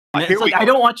And Here it's like, we I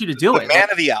go. don't want you to do The it. man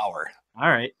Like, of the hour. all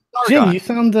right. Jim, you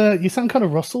sound kind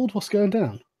of rustled. What's going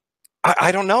down?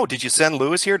 I don't know. Did you send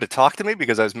Lewis here to talk to me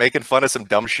because I was making fun of some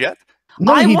dumb shit?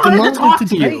 No, I he wanted to demanded talk to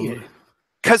debate you.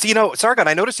 Because Sargon,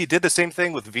 I noticed you did the same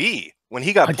thing with V when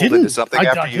he got I pulled didn't. into something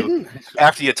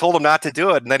after you told him not to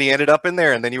do it, and then he ended up in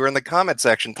there, and then you were in the comment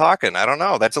section talking. I don't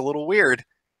know. That's a little weird.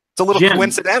 It's a little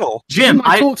coincidental. Jim,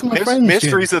 I talk to my friends.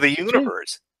 Mysteries Jim. of the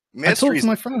universe. I talk to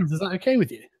my friends. Is that okay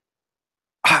with you?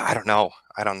 I don't know.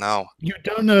 I don't know. You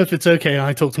don't know if it's okay.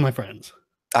 I talk to my friends.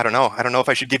 I don't know. I don't know if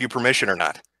I should give you permission or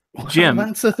not. Jim, well,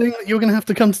 that's the thing that you're going to have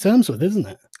to come to terms with, isn't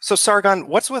it? So Sargon,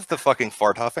 what's with the fucking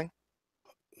fart huffing?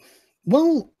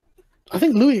 Well, I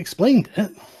think Louis explained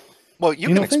it. Well, you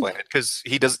can explain it because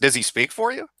he does. Does he speak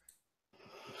for you?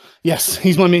 Yes,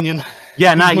 he's my minion.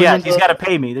 Yeah, not yet. He's got to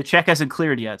pay me. The check hasn't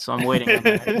cleared yet, so I'm waiting on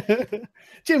that.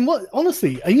 Jim, what?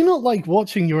 Honestly, are you not like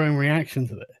watching your own reaction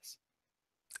to this?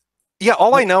 Yeah,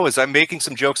 all I know is I'm making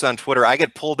some jokes on Twitter. I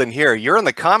get pulled in here. You're in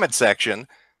the comment section,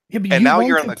 and now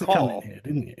you're in the call. Here,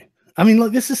 didn't you? I mean,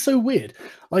 like, this is so weird.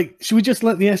 Like, should we just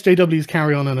let the SJWs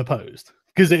carry on unopposed?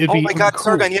 Because it'd be. Oh my God,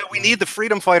 Sargon! Yeah, we need the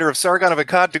freedom fighter of Sargon of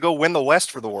Akkad to go win the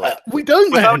West for the world. We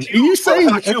don't. Without you, are you saying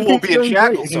we'll be in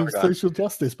shackles, Sargon? Social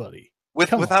justice, buddy.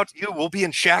 Without you, we'll be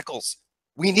in shackles.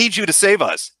 We need you to save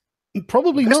us.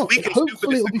 Probably not.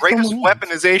 Hopefully, it's the greatest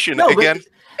weaponization against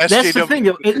SJW. That's the thing.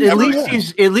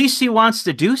 At least he wants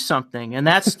to do something, and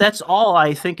that's all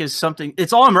I think is something.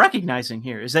 It's all I'm recognizing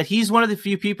here is that he's one of the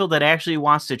few people that actually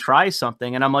wants to try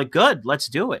something, and I'm like, good, let's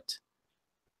do it.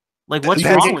 Like, what's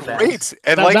wrong with that?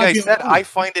 And like I said, I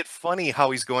find it funny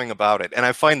how he's going about it, and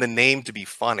I find the name to be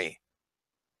funny.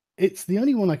 It's the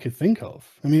only one I could think of.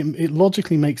 I mean, it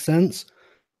logically makes sense,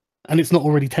 and it's not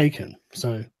already taken.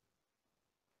 So,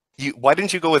 why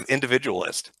didn't you go with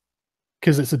individualist?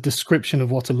 Because it's a description of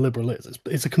what a liberal is.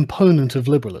 It's a component of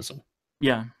liberalism.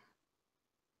 Yeah.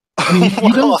 I mean,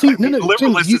 you don't think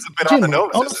liberalist has been on the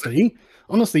nose.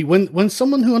 Honestly, when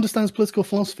someone who understands political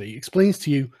philosophy explains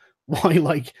to you why,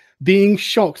 like, being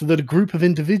shocked that a group of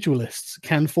individualists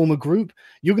can form a group,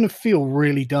 you're going to feel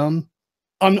really dumb.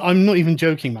 I'm not even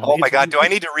joking, man. Oh my God, do I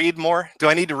need to read more? Do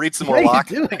I need to read some more Locke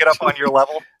to get up on your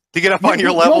level? To get up on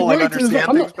your level and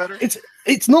understand things better?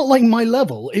 It's not like my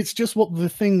level. It's just what the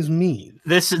things mean.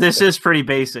 This is pretty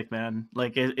basic, man.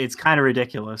 Like, it's kind of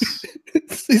ridiculous.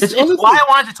 it's honestly, why I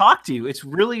wanted to talk to you. It's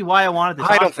really why I wanted to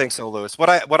talk. I don't think so, Lewis. What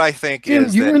I think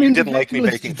is that you didn't like me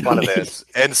making fun of this.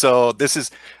 And so this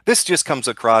just comes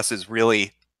across as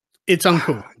really... It's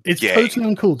uncool. It's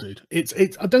totally uncool, dude. It's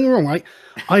don't get me wrong, right?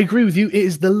 I agree with you. It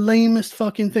is the lamest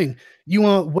fucking thing. You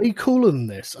are way cooler than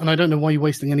this, and I don't know why you're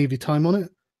wasting any of your time on it.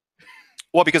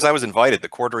 Well, because I was invited. The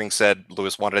quartering said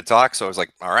Lewis wanted to talk, so I was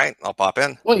like, all right, I'll pop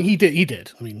in. Well, he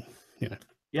did. I mean, you know.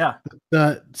 Yeah.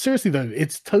 Seriously, though,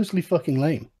 it's totally fucking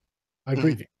lame. I agree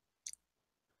with you.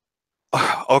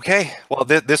 Okay. Well,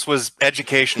 this was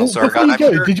educational, well, Sargon.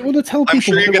 Before you go, did you want to tell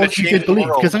people what you did believe?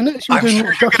 Because I know you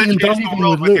were doing ducking and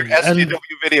diving with your SJW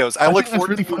videos. I look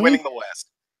forward to you winning the West.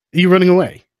 Are you running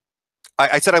away?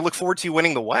 I said I look forward to you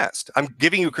winning the West. I'm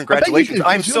giving you congratulations.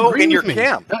 I'm so in your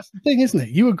camp. That's the thing, isn't it?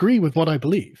 You agree with what I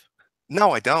believe.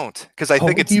 No, I don't, because I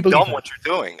think it's dumb what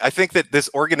you're doing. I think that this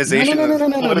organization and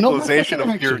politicalization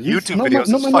of your YouTube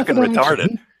videos is fucking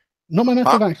retarded. Not my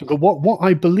method of action, but what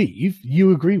I believe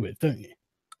you agree with, don't you?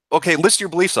 Okay, list your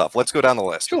beliefs off. Let's go down the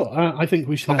list. Sure. I think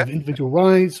we should have individual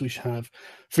rights. We should have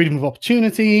freedom of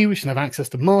opportunity. We should have access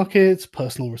to markets,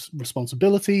 personal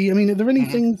responsibility. I mean, are there any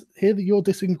things here that you're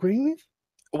disagreeing with?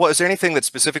 Well, is there anything that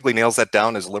specifically nails that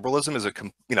down as liberalism? Is it,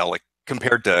 like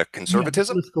compared to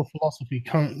conservatism? Yeah, political philosophy,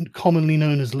 commonly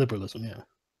known as liberalism, yeah.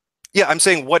 Yeah, I'm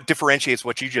saying what differentiates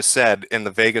what you just said in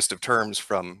the vaguest of terms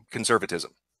from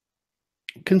conservatism?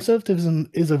 Conservatism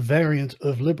is a variant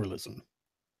of liberalism.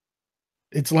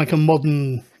 It's like a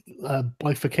modern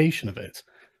bifurcation of it.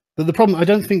 But the problem, I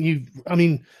don't think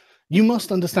you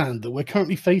must understand that we're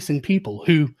currently facing people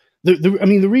who,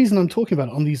 the reason I'm talking about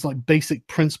it on these like basic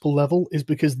principle level is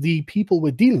because the people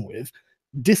we're dealing with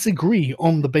disagree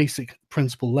on the basic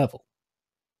principle level.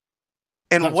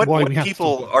 And what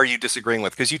people are you disagreeing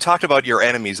with? Because you talked about your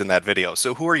enemies in that video.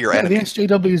 So who are your enemies? The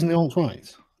SJWs and the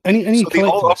alt-right.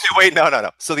 Wait,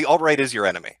 no. So the alt-right is your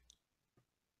enemy.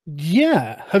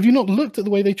 Yeah. Have you not looked at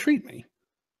the way they treat me?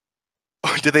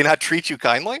 Did they not treat you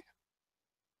kindly?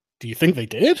 Do you think they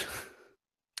did?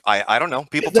 I don't know.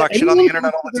 People talk shit on the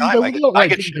internet all the time. I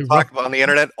get shit talked about on the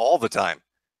internet all the time.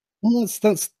 Well,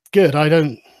 that's good. I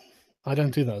don't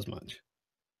do that as much.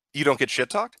 You don't get shit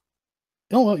talked?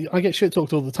 Oh, well, I get shit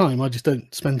talked all the time. I just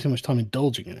don't spend too much time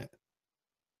indulging in it.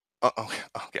 Oh,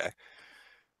 okay.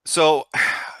 So,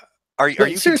 Are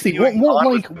you seriously?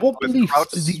 What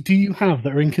beliefs do you have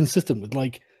that are inconsistent with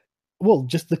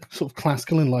just the sort of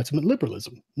classical Enlightenment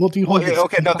liberalism? What do you hold?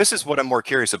 Okay, no, this is what I'm more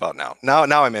curious about now.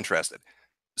 Now I'm interested.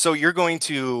 So you're going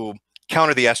to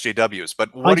counter the SJWs,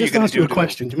 but what are you going to do? I just asked you a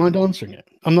question. Do you mind answering it?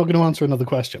 I'm not going to answer another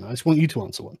question. I just want you to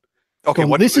answer one. Okay,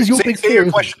 this is your big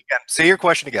fear. Say your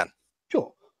question again.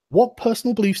 Sure. What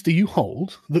personal beliefs do you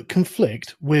hold that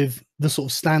conflict with the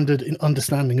sort of standard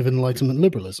understanding of Enlightenment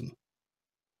liberalism?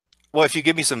 Well, if you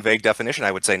give me some vague definition,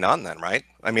 I would say none then, right?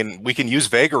 I mean, we can use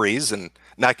vagaries and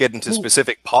not get into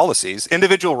specific policies.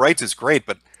 Individual rights is great,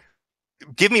 but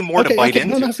give me more to bite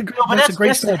into. No, that's a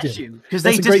great start. Because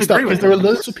they disagree with it. There are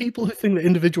loads of people who think that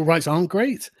individual rights aren't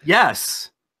great.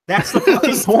 Yes. That's the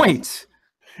fucking point.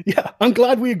 Yeah, I'm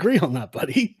glad we agree on that,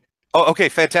 buddy. Oh, okay,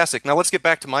 fantastic. Now let's get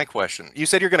back to my question. You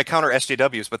said you're going to counter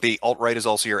SJWs, but the alt-right is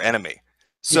also your enemy.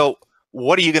 So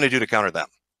what are you going to do to counter them?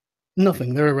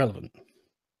 Nothing. They're irrelevant.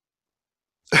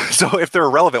 So if they're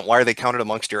irrelevant, why are they counted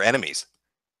amongst your enemies?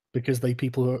 Because they're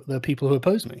people who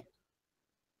oppose me.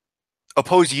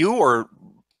 Oppose you or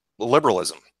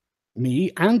liberalism?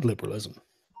 Me and liberalism.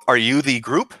 Are you the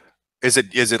group? Is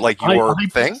it like your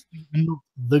thing?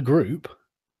 The group.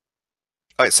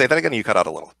 All right, say that again. You cut out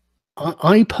a little.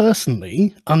 I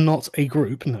personally am not a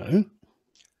group. No.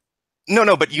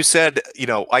 No, but you said,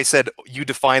 I said you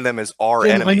define them as our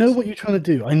enemies. I know what you're trying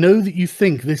to do. I know that you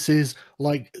think this is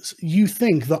you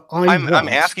think that I'm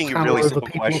asking you really simple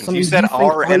questions. You said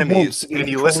our enemies, and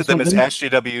you listed them as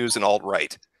SJWs and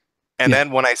alt-right. And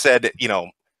then when I said,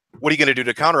 what are you going to do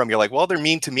to counter them? You're like, well, they're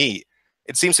mean to me.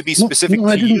 It seems to be specific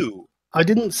to you. I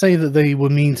didn't say that they were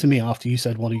mean to me after you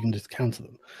said, what are you going to do to counter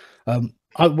them?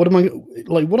 What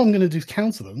I'm going to do to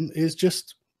counter them is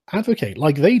just advocate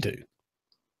like they do.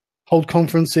 Hold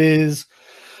conferences,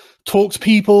 talk to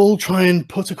people, try and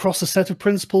put across a set of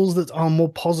principles that are more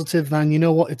positive than,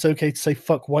 it's okay to say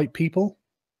fuck white people.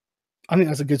 I think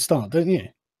that's a good start, don't you?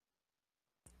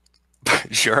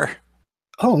 Sure.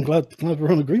 Oh, I'm glad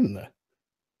we're on agreement there.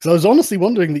 Because I was honestly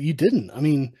wondering that you didn't. I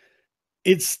mean,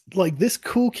 it's like this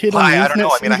cool kid. I don't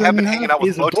know. I mean, I have been hanging out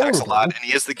with Motex a lot, and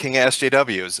he is the king of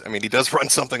SJWs. I mean, he does run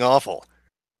something awful.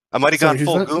 I might have gone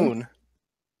full goon.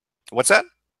 What's that?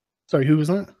 Sorry, who was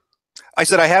that? I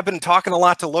said I have been talking a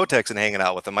lot to Lotex and hanging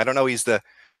out with him. I don't know. He's the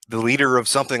leader of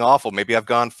something awful. Maybe I've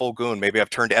gone full goon. Maybe I've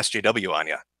turned SJW on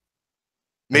you.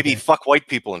 Maybe fuck white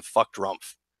people and fuck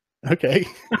Drumpf. Okay.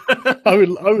 I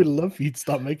would love for you to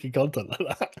start making content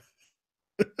like that.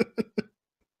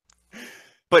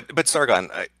 But Sargon,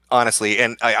 honestly,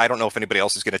 and I don't know if anybody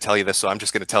else is going to tell you this, so I'm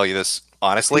just going to tell you this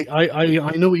honestly. I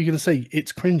know what you're going to say.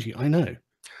 It's cringy. I know.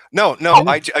 No.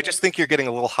 I just think you're getting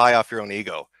a little high off your own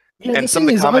ego. Yeah, and some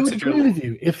of the comments I would agree with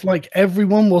you if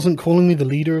everyone wasn't calling me the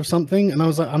leader of something, and I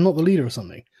was like, I'm not the leader of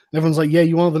something. And everyone's like, yeah,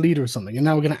 you are the leader of something, and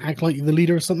now we're going to act like you're the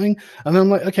leader of something. And then I'm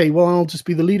like, okay, well, I'll just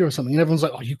be the leader of something. And everyone's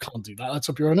like, oh, you can't do that. That's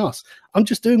up your own ass. I'm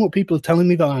just doing what people are telling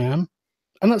me that I am,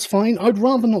 and that's fine. I'd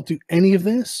rather not do any of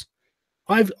this.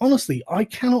 I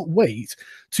cannot wait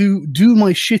to do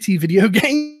my shitty video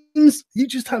games. You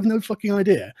just have no fucking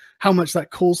idea how much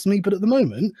that calls to me. But at the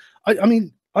moment, I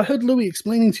mean, I heard Louis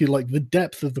explaining to you the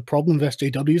depth of the problem of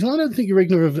SJWs, and I don't think you're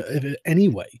ignorant of it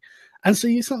anyway. And so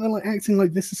you're something acting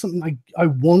like this is something I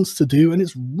want to do, and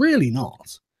it's really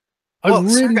not.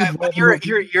 You're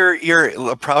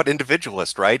a proud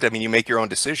individualist, right? I mean, you make your own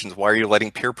decisions. Why are you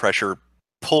letting peer pressure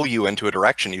pull you into a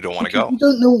direction you don't want to go? You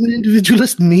don't know what an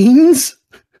individualist means.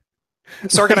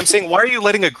 Sargon, I'm saying, why are you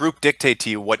letting a group dictate to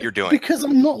you what you're doing? Because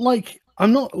I'm not like a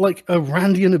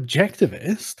Randian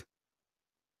objectivist.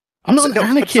 I'm not an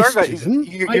anarchist. Sargon,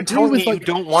 you're telling me you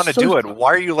don't want to do it.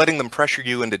 Why are you letting them pressure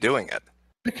you into doing it?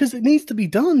 Because it needs to be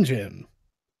done, Jim.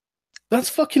 That's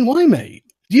fucking why, mate.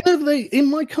 Do you know in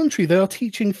my country they are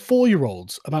teaching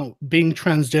 4-year-olds about being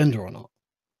transgender or not?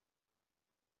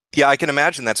 Yeah, I can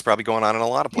imagine that's probably going on in a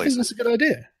lot of places. You think that's a good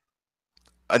idea?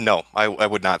 No, I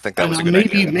would not think that was a good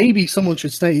idea. Maybe someone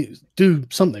should do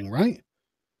something, right?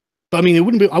 But I mean, I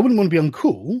wouldn't want to be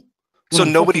uncool. So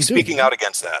nobody's speaking out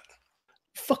against that.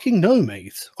 Fucking no,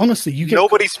 mate. Honestly,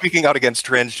 nobody's speaking out against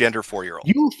transgender 4-year-olds.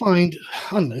 You will find,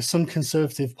 I don't know, some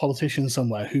conservative politician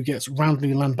somewhere who gets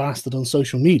roundly lambasted on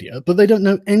social media, but they don't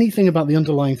know anything about the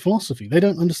underlying philosophy. They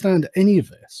don't understand any of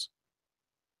this.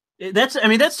 That's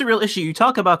the real issue. You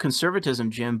talk about conservatism,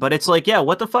 Jim, but it's like, yeah,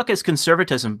 what the fuck is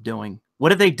conservatism doing?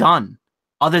 What have they done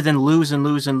other than lose and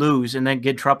lose and lose and then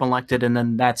get Trump elected and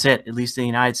then that's it, at least in the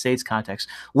United States context?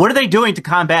 What are they doing to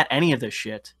combat any of this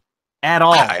shit at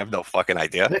all? I have no fucking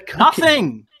idea.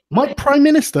 Nothing. My prime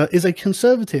minister is a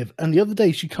conservative, and the other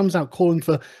day she comes out calling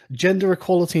for gender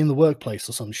equality in the workplace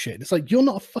or some shit. It's like, you're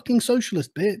not a fucking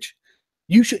socialist, bitch.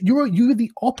 You're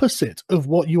the opposite of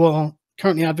what you are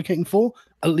currently advocating for,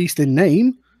 at least in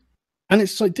name. And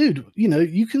it's like, dude,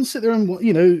 you can sit there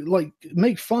and like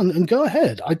make fun and go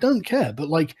ahead. I don't care, but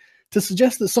like to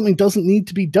suggest that something doesn't need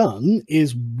to be done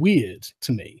is weird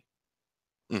to me.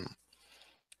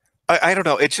 I don't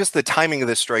know. It's just the timing of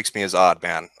this strikes me as odd,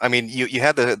 man. I mean, you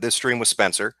had the stream with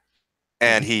Spencer,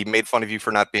 and he made fun of you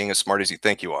for not being as smart as you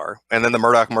think you are. And then the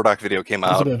Murdoch video came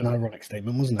out. That was a bit of an ironic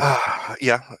statement, wasn't it?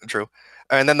 Yeah, true.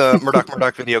 And then the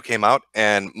Murdoch video came out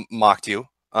and mocked you,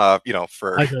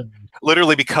 for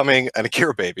literally becoming an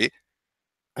Akira baby.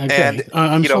 Okay. And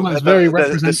I'm sure that's very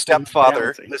representative.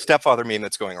 The stepfather meme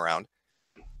that's going around,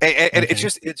 and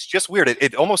it's just weird.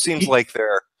 It almost seems like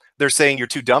they're saying you're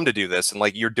too dumb to do this, and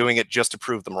like you're doing it just to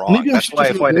prove them wrong. Maybe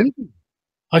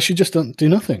I should just do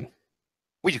nothing.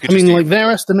 Well, you could. Like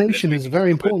their estimation is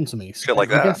very important to me. So I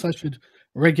guess I should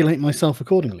regulate myself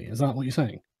accordingly. Is that what you're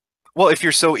saying? Well, if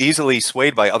you're so easily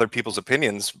swayed by other people's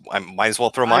opinions, I might as well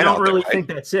throw mine out there. I don't really think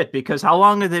that's it, because how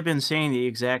long have they been saying the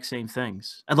exact same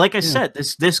things? And like I said,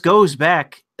 this goes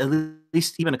back at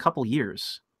least even a couple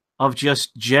years of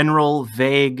just general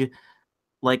vague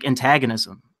like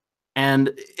antagonism.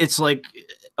 And it's like,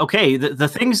 okay, the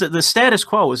things that the status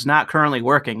quo is not currently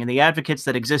working, and the advocates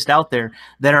that exist out there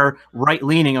that are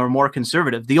right-leaning or more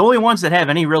conservative, the only ones that have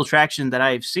any real traction that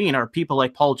I've seen are people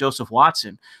like Paul Joseph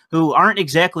Watson, who aren't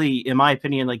exactly, in my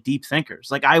opinion, like deep thinkers.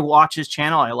 Like, I watch his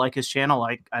channel, I like his channel,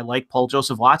 I like Paul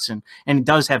Joseph Watson, and he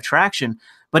does have traction,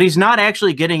 but he's not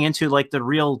actually getting into like the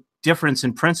real difference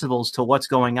in principles to what's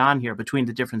going on here between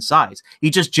the different sides. He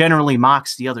just generally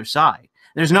mocks the other side.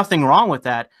 There's nothing wrong with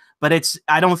that. But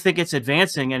I don't think it's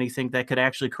advancing anything that could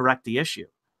actually correct the issue.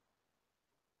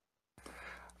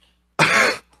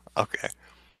 Okay.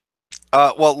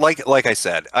 Well, like I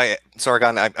said,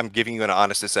 Sargon, I'm giving you an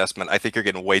honest assessment. I think you're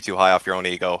getting way too high off your own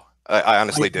ego. I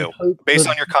honestly do, based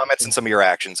on your comments and some of your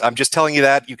actions. I'm just telling you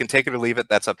that. You can take it or leave it.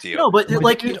 That's up to you. No, but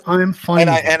like, I'm fine.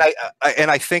 And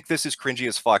I think this is cringy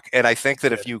as fuck. And I think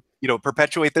that if you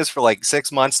perpetuate this for like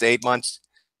 6 months to 8 months,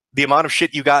 the amount of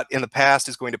shit you got in the past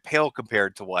is going to pale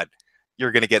compared to what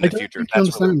you're going to get in the future.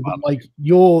 That's really like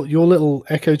your little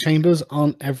echo chambers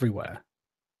aren't everywhere.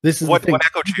 This is what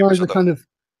echo chambers are kind of.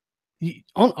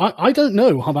 I don't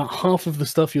know about half of the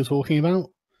stuff you're talking about.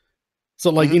 So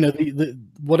like the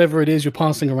whatever it is you're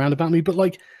passing around about me, but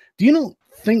like, do you not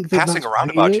think that passing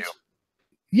around about you?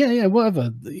 Yeah,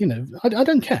 whatever. I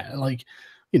don't care. Like.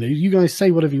 You guys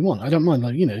say whatever you want. I don't mind.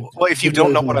 Like, Well, if you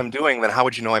don't know what I'm doing, then how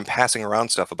would you know I'm passing around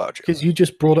stuff about you? Because you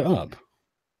just brought it up.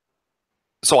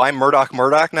 So I'm Murdoch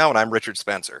now, and I'm Richard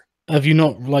Spencer. Have you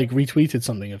not like retweeted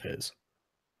something of his?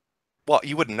 Well,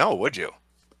 you wouldn't know, would you?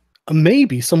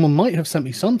 Maybe someone might have sent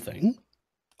me something.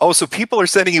 Oh, so people are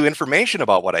sending you information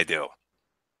about what I do?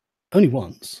 Only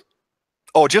once.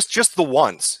 Oh, just the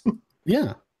once.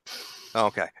 Yeah.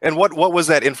 Okay. And what was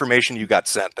that information you got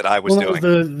sent that I was doing?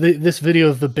 This video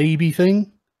of the baby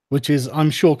thing, which is, I'm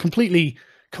sure, completely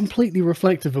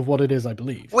reflective of what it is, I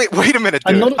believe. Wait a minute,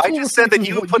 dude. I just said that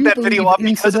you put that video up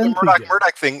because of the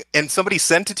Murdoch thing, and somebody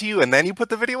sent it to you, and then you put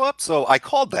the video up, so I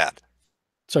called that.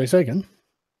 Sorry, say again.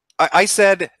 I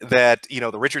said that,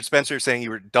 the Richard Spencer saying you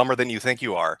were dumber than you think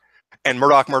you are, and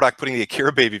Murdoch putting the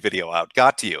Akira baby video out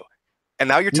got to you. And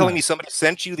now you're telling me somebody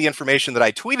sent you the information that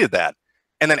I tweeted that.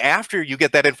 And then after you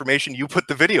get that information, you put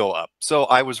the video up. So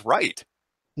I was right.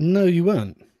 No, you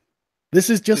weren't.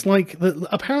 This is just like,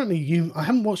 apparently I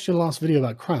haven't watched your last video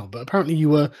about Crowd, but apparently you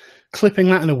were clipping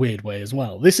that in a weird way as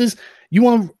well.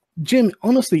 Jim,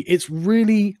 honestly, it's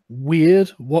really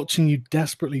weird watching you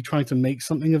desperately try to make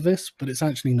something of this, but it's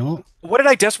actually not. What did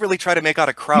I desperately try to make out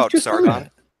of Crowd,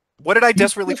 Sargon? What did I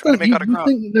desperately try to make out of Crowd?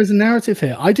 There's a narrative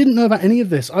here. I didn't know about any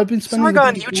of this. I've been spending.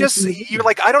 Sargon, you're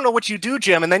like, I don't know what you do,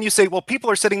 Jim, and then you say, well,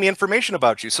 people are sending me information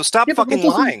about you, so stop fucking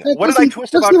lying. What did I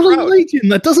twist about Crowd?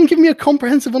 That doesn't give me a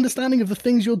comprehensive understanding of the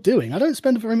things you're doing. I don't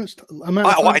spend very much amount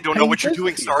of time. I don't know what you're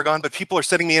doing, Sargon, but people are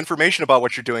sending me information about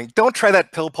what you're doing. Don't try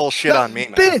that pill pull shit on me,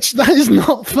 man. Bitch, that is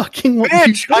not fucking what you're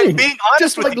doing. I'm being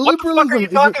honest with you. What the fuck are you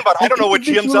talking about? I don't know what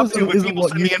Jim's up to when people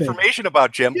send me information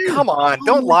about Jim. Come on,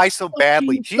 don't lie so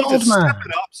badly. Jesus, step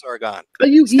it up. Sargon. Are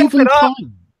you even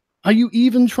trying? Are you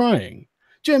even trying?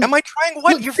 Jim, am I trying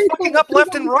what? You're fucking up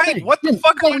left and right. What the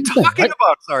fuck are you talking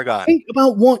about, Sargon? Think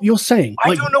about what you're saying.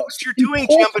 I don't know what you're doing,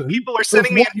 Jim, but people are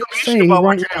sending me information about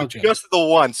what you're doing. Just the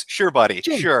once. Sure, buddy.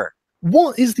 Sure.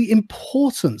 What is the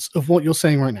importance of what you're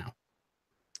saying right now?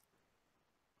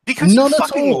 Because you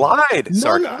fucking lied,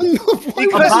 Sargon.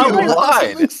 Because you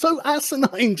lied. It's so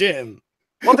asinine, Jim.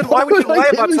 Well, then why would you lie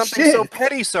about something so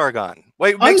petty, Sargon?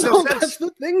 Wait, it makes no sense. That's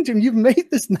the thing, Jim. You've made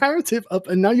this narrative up,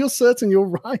 and now you're certain you're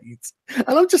right. And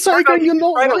I'm just saying, you're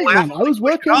not right, man. I was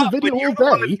working on the video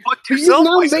all day, but you've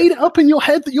now made it up in your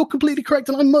head that you're completely correct,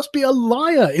 and I must be a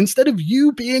liar instead of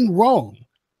you being wrong.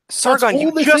 Sargon,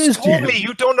 you just told me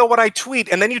you don't know what I tweet,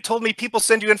 and then you told me people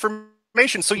send you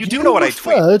information, so you do know what I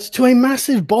tweet. You referred to a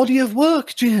massive body of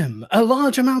work, Jim. A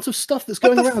large amount of stuff that's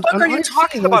going around. What the fuck are you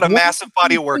talking about, a massive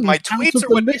body of work? My tweets are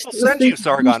what people send you,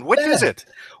 Sargon. Which is it?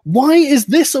 Why is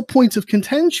this a point of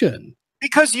contention?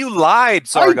 Because you lied,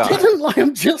 Sargon. I didn't lie.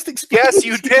 I'm just explaining. Yes,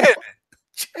 you did.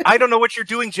 I don't know what you're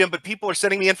doing, Jim, but people are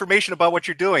sending me information about what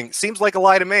you're doing. Seems like a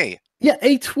lie to me. Yeah,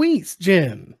 a tweet,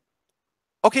 Jim.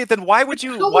 Okay, then why would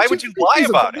you lie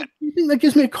about it? You think that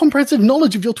gives me a comprehensive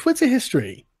knowledge of your Twitter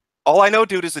history? All I know,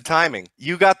 dude, is the timing.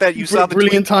 You got that. You saw the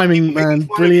brilliant timing, man.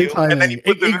 Brilliant timing.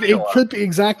 It could be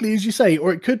exactly as you say,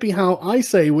 or it could be how I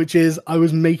say, which is I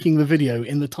was making the video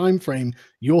in the time frame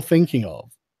you're thinking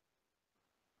of.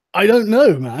 I don't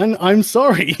know, man. I'm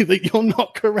sorry that you're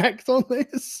not correct on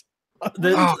this.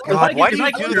 Oh God! Why do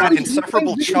you do that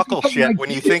insufferable chuckle shit when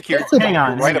you think you're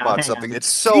right about something? It's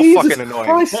so fucking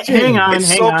annoying. Hang on,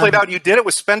 it's so played out. You did it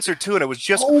with Spencer too, and it was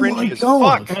just cringy as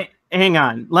fuck. Hang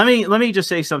on. Let me just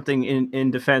say something in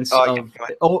defense of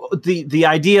the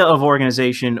idea of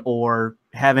organization or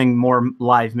having more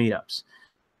live meetups.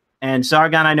 And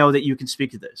Sargon, I know that you can speak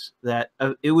to this. That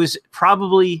it was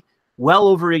probably well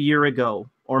over a year ago,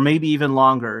 or maybe even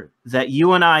longer, that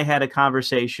you and I had a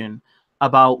conversation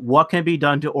about what can be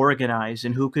done to organize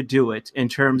and who could do it in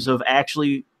terms of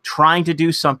actually trying to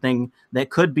do something that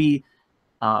could be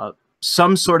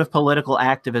some sort of political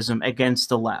activism against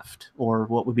the left, or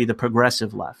what would be the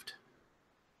progressive left.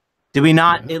 Did we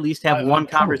not at least have one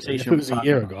conversation? It was a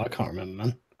year ago. I can't remember,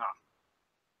 man.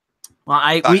 Well,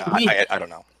 I don't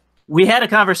know. We had a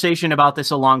conversation about this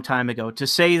a long time ago. To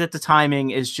say that the timing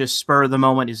is just spur of the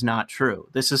moment is not true.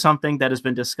 This is something that has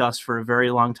been discussed for a very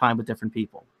long time with different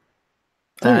people.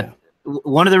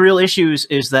 One of the real issues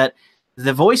is that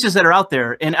the voices that are out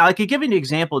there, and I could give you an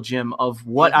example, Jim, of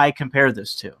what I compare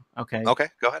this to. Okay, go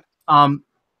ahead.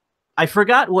 I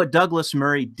forgot what Douglas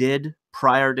Murray did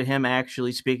prior to him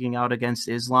actually speaking out against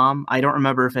Islam. I don't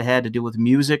remember if it had to do with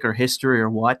music or history or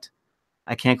what.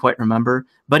 I can't quite remember.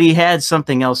 But he had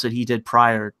something else that he did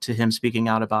prior to him speaking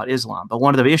out about Islam. But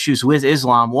one of the issues with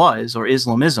Islam was, or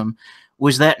Islamism,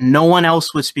 was that no one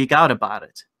else would speak out about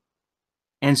it.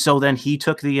 And so then he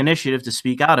took the initiative to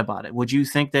speak out about it. Would you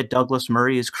think that Douglas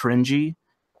Murray is cringy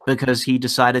because he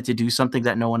decided to do something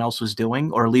that no one else was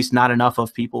doing, or at least not enough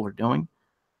of people were doing?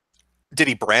 Did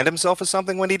he brand himself as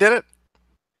something when he did it?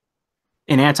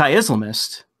 An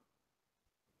anti-Islamist.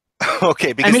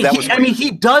 Okay, because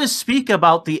he does speak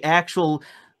about the actual,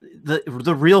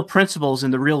 the real principles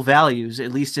and the real values,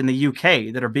 at least in the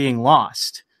UK, that are being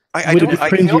lost. Would it be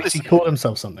cringy if he called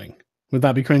himself something? Would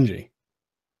that be cringy?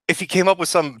 If he came up with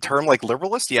some term like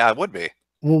liberalist, yeah, it would be.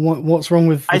 Well, what's wrong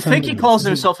with? I think he calls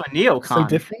himself a neocon. So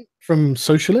different from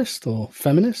socialist or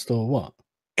feminist or what?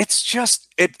 It's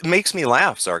just, it makes me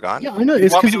laugh, Sargon. Yeah, I know.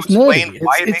 It's because it's nerdy.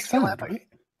 It's sad, right?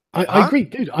 I agree,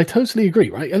 dude. I totally agree,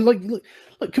 right? And look,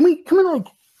 can we like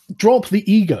drop the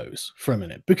egos for a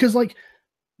minute? Because like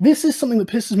this is something that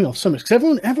pisses me off so much.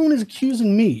 Because everyone is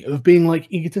accusing me of being like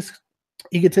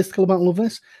egotistical about all of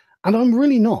this, and I'm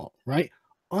really not, right?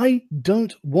 I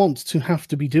don't want to have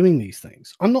to be doing these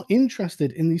things. I'm not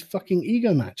interested in these fucking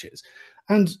ego matches.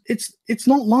 And it's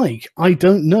not like I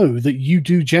don't know that you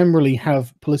do generally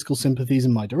have political sympathies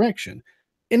in my direction.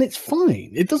 And it's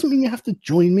fine. It doesn't mean you have to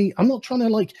join me. I'm not trying to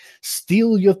like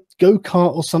steal your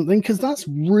go-kart or something, because that's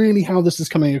really how this is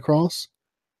coming across.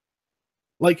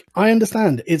 Like, I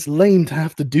understand it's lame to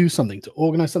have to do something, to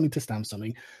organize something, to stamp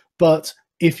something. But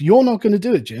if you're not going to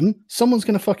do it, Jim, someone's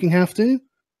going to fucking have to.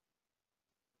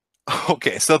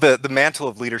 Okay, so the mantle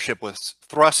of leadership was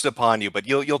thrust upon you, but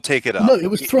you'll take it up. No, it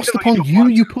was thrust upon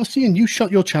you pussy, and you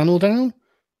shut your channel down.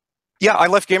 Yeah, I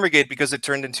left Gamergate because it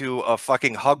turned into a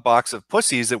fucking hug box of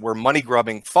pussies that were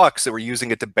money-grubbing fucks that were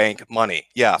using it to bank money.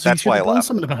 Yeah, so that's why I left. You should have done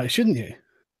something about it, shouldn't you?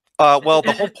 Well,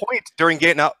 the whole point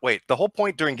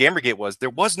during Gamergate was there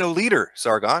was no leader,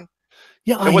 Sargon.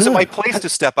 Yeah, it wasn't my place to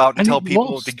step out and tell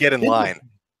people to get in line.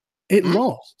 It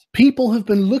lost. People have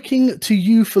been looking to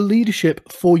you for leadership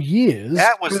for years.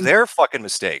 That was their fucking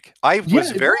mistake. I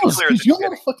was very clear. You're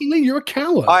not a fucking leader. You're a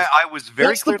coward. I was very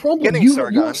clear. That's the problem.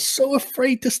 You're so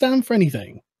afraid to stand for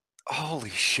anything.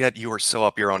 Holy shit, you are so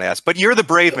up your own ass. But you're the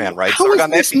brave man, right, How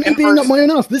Sargon? Is this me being up my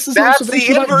own ass? This is that's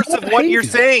the inverse of what you're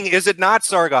saying, is it not,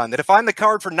 Sargon? That if I'm the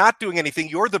coward for not doing anything,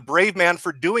 you're the brave man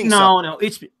for doing something. No,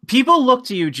 it's people look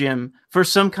to you, Jim, for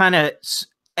some kind of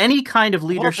any kind of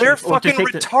leadership. Well, they're fucking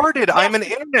retarded. I'm an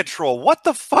internet troll. What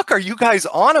the fuck are you guys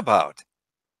on about?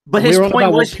 But his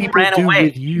point was you ran away.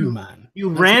 With you, man. You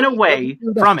ran away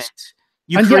from it.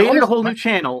 You created a whole new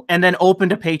channel and then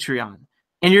opened a Patreon.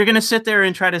 And you're gonna sit there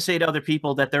and try to say to other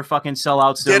people that they're fucking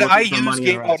sellouts. Did I use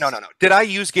no. Did I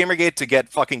use Gamergate to get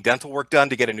fucking dental work done,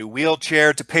 to get a new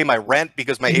wheelchair, to pay my rent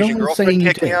because my Asian girlfriend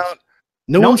kicked me out?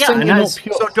 No one's saying you're not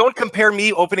pure. So don't compare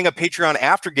me opening a Patreon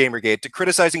after Gamergate to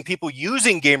criticizing people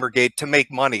using Gamergate to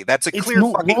make money. That's a clear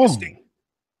fucking mistake.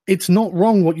 It's not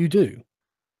wrong what you do.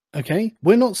 Okay?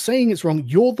 We're not saying it's wrong.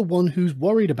 You're the one who's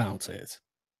worried about it.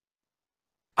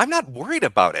 I'm not worried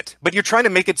about it, but you're trying to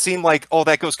make it seem like, oh,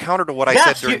 that goes counter to what I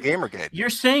said during Gamergate. You're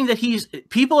saying that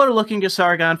people are looking to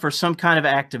Sargon for some kind of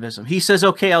activism. He says,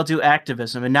 okay, I'll do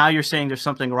activism. And now you're saying there's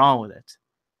something wrong with it.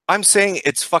 I'm saying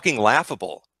it's fucking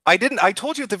laughable. I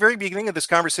told you at the very beginning of this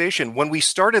conversation, when we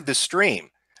started this stream,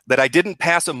 that I didn't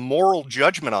pass a moral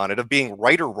judgment on it of being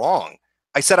right or wrong.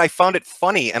 I said I found it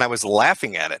funny and I was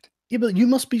laughing at it. Yeah, but you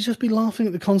must just be laughing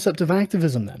at the concept of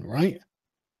activism then, right?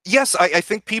 Yes, I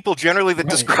think people generally that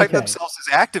describe themselves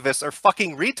as activists are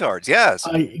fucking retards, yes.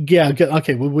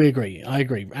 Okay, well, we agree. I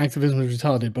agree. Activism is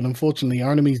retarded, but unfortunately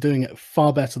our enemy's doing it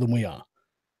far better than we are.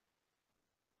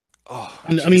 Oh,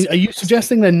 and, I mean, are you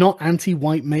suggesting they're not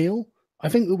anti-white male? I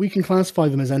think that we can classify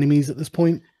them as enemies at this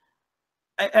point.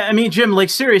 I mean, Jim, like,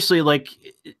 seriously, like,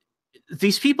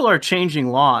 these people are changing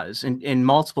laws in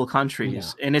multiple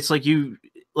countries, and it's like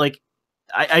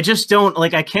I just don't,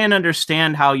 like, I can't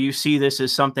understand how you see this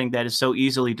as something that is so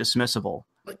easily dismissible.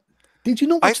 Did you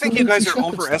know? I think you guys are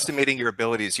overestimating your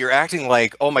abilities. You're acting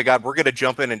like, oh my God, we're going to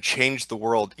jump in and change the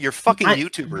world. You're fucking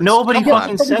YouTubers. Nobody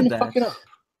fucking said that.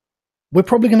 We're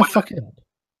probably going to fuck it up.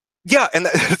 Yeah, and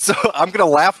so I'm going to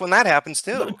laugh when that happens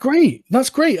too. Great.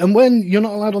 That's great. And when you're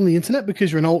not allowed on the internet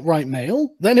because you're an alt-right male,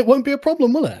 then it won't be a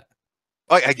problem, will it?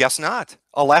 I guess not.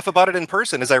 I'll laugh about it in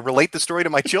person as I relate the story to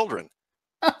my children.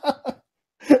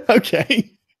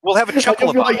 Okay. We'll have a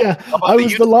chuckle about it. Yeah, I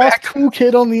was the last cool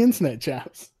kid on the internet,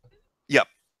 chaps. Yep.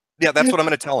 Yeah, that's what I'm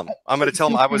going to tell him. I'm going to tell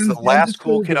him I was the last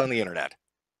cool kid on the internet.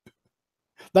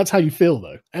 That's how you feel,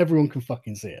 though. Everyone can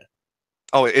fucking see it.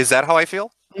 Oh, is that how I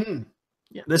feel? Mm.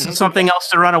 Yeah, this is something else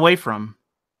to run away from.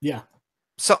 Yeah.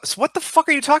 So what the fuck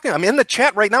are you talking? I'm in the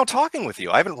chat right now talking with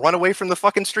you. I haven't run away from the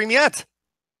fucking stream yet.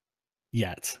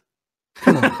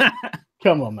 Come on.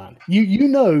 Come on, man. You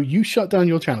know you shut down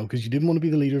your channel because you didn't want to be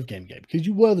the leader of Gamergate, because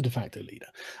you were the de facto leader.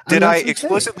 Did I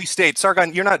explicitly state,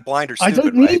 Sargon, you're not blind or stupid, I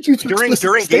don't need you to during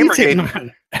Gamergate,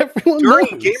 man. Everyone during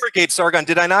knows. Gamergate, Sargon,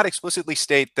 did I not explicitly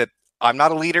state that I'm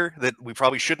not a leader, that we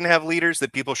probably shouldn't have leaders,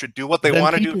 that people should do what they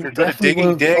want to do? If you're good at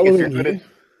digging, dig. If you're good at...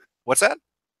 What's that?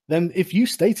 Then if you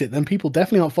state it, then people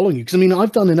definitely aren't following you. Because, I mean,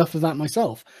 I've done enough of that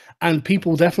myself, and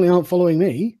people definitely aren't following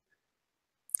me.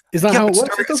 Is that how it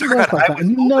works? It doesn't work like that.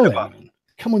 And you know it, man.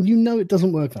 Come on, you know it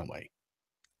doesn't work that way.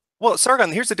 Well,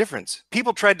 Sargon, here's the difference.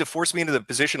 People tried to force me into the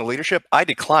position of leadership. I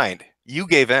declined. You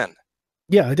gave in.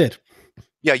 Yeah, I did.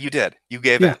 Yeah, you did. You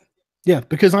gave in. Yeah,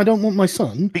 because I don't want my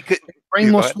son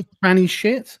brainwashed with tranny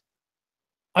shit.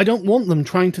 I don't want them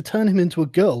trying to turn him into a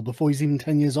girl before he's even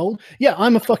 10 years old. Yeah,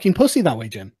 I'm a fucking pussy that way,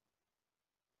 Jim.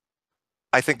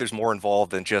 I think there's more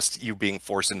involved than just you being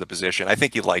forced in the position. I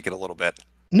think you like it a little bit.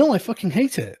 No, I fucking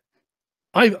hate it.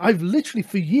 I've literally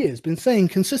for years been saying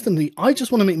consistently, I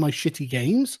just want to make my shitty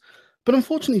games. But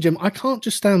unfortunately, Jim, I can't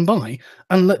just stand by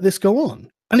and let this go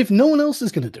on. And if no one else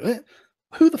is going to do it,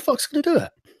 who the fuck's going to do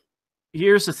it?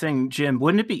 Here's the thing, Jim.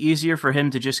 Wouldn't it be easier for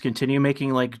him to just continue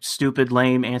making like stupid,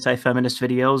 lame, anti-feminist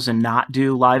videos and not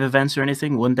do live events or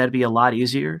anything? Wouldn't that be a lot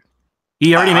easier?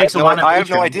 He already makes a lot of... I have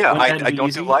no idea. I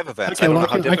don't do live events. Okay, well,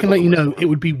 I can let you know it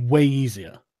would be way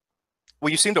easier.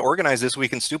 Well, you seem to organize This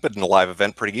Week in Stupid in a live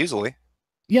event pretty easily.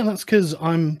 Yeah, that's because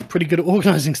I'm pretty good at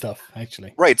organizing stuff,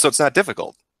 actually. Right, so it's not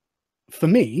difficult. For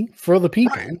me, for other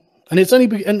people, and it's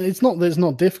only and it's not that it's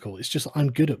not difficult. It's just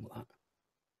I'm good at that.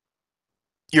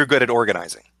 You're good at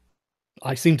organizing.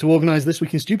 I seem to organize This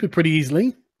Week in Stupid pretty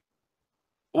easily.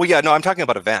 Well, yeah, no, I'm talking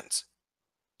about events.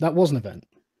 That was an event.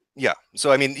 Yeah,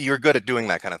 so I mean, you're good at doing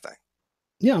that kind of thing.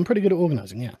 Yeah, I'm pretty good at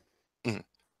organizing. Yeah. Mm-hmm.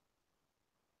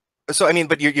 So, I mean,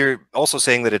 but you're also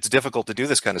saying that it's difficult to do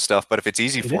this kind of stuff, but if it's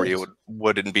easy for you, it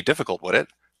wouldn't be difficult, would it?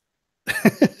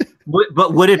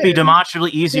 But would it be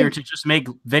demonstrably easier to just make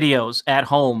videos at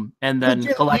home and then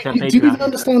collect on Patreon? Do you even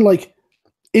understand, like,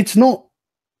 it's not,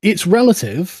 it's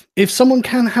relative. If someone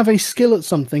can have a skill at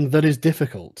something that is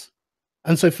difficult,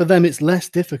 and so for them it's less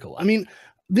difficult. I mean,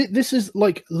 this is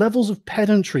like levels of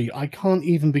pedantry I can't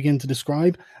even begin to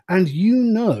describe, and you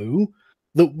know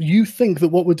that you think that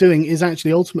what we're doing is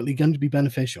actually ultimately going to be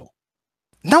beneficial.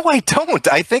 No, I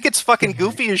don't. I think it's fucking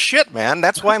goofy as shit, man.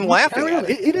 That's why I'm laughing at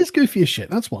it. It is goofy as shit.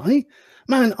 That's why.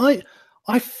 Man,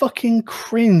 I fucking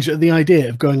cringe at the idea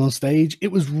of going on stage.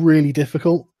 It was really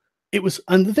difficult. It was,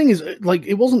 and the thing is, like,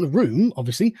 it wasn't the room,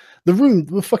 obviously. The room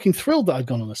were fucking thrilled that I'd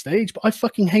gone on a stage, but I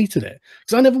fucking hated it.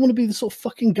 Because I never want to be the sort of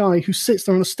fucking guy who sits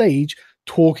there on a stage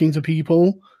talking to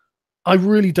people. I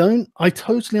really don't. I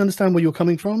totally understand where you're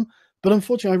coming from. But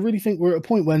unfortunately, I really think we're at a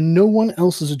point where no one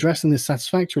else is addressing this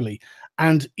satisfactorily.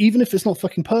 And even if it's not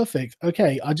fucking perfect,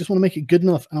 okay, I just want to make it good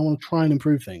enough and I want to try and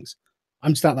improve things.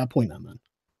 I'm just at that point now, man.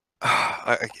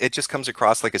 It just comes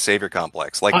across like a savior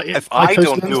complex. Like, if I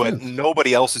don't do it,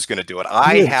 nobody else is going to do it.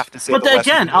 I have to save the West.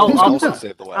 Again, I'm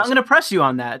going to press you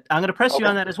on that. I'm going to press you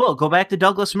on that as well. Go back to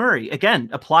Douglas Murray. Again,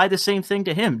 apply the same thing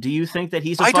to him. Do you think that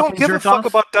he's a fucking jerk off? I don't give a fuck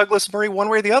about Douglas Murray one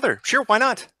way or the other. Sure, why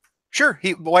not? Sure,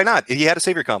 why not? He had a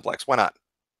savior complex. Why not?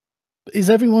 Is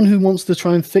everyone who wants to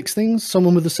try and fix things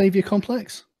someone with a savior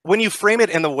complex? When you frame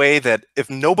it in the way that if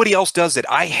nobody else does it,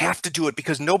 I have to do it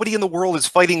because nobody in the world is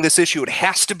fighting this issue. It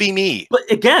has to be me. But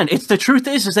again, it's the truth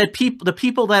is that the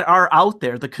people that are out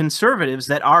there, the conservatives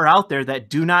that are out there that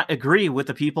do not agree with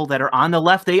the people that are on the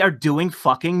left, they are doing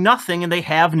fucking nothing and they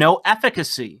have no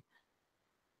efficacy.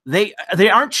 They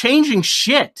aren't changing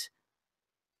shit.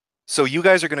 So you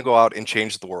guys are going to go out and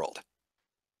change the world.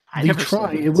 We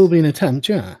try. It will be an attempt,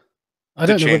 yeah. I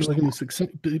don't know whether we're going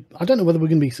to I don't know whether we're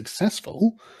going to be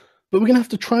successful, but we're going to have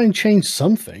to try and change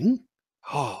something.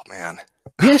 Oh man,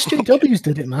 the SJWs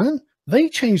did it, man. They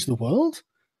changed the world.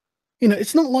 You know,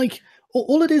 it's not like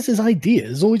all it is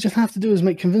ideas. All we just have to do is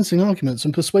make convincing arguments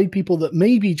and persuade people that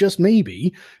maybe, just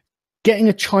maybe, getting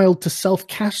a child to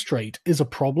self-castrate is a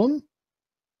problem.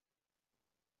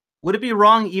 Would it be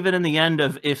wrong, even in the end,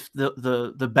 of if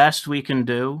the best we can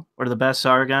do, or the best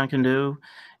Sargon can do,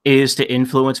 is to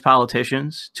influence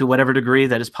politicians to whatever degree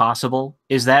that is possible?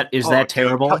 Is that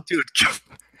terrible? Dude.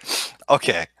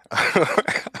 Okay.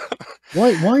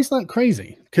 Why is that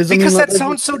crazy? Because that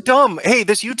sounds so dumb. Hey,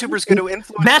 this YouTuber's going to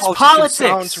influence. That's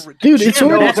politics, dude. It's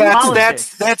already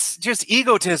that's just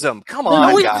egotism. Come on,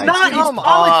 no, guys. It's not. Come it's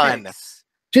politics.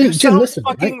 on. Jim, listen.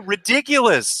 Fucking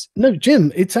ridiculous. No,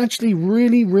 Jim, it's actually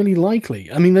really, really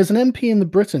likely. I mean, there's an MP in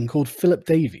Britain called Philip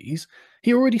Davies.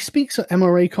 He already speaks at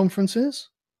MRA conferences.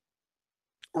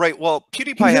 Right, well,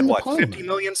 PewDiePie had, what, 50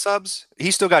 million subs?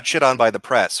 He still got shit on by the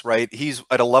press, right? He's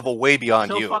at a level way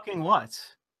beyond you. So fucking what?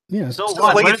 Yeah. So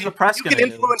what? Like, What is the press you can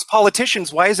influence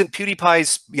politicians. Why isn't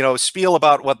PewDiePie's, spiel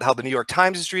about how the New York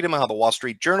Times is treating him, how the Wall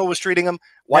Street Journal was treating him?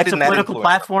 Why didn't that influence? That's a political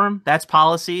platform. That's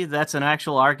policy. That's an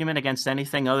actual argument against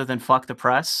anything other than fuck the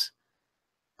press.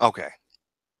 Okay.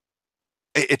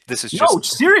 This is just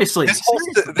seriously.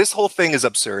 This whole thing is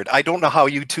absurd. I don't know how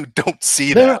you two don't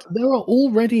see that. There are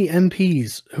already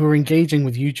MPs who are engaging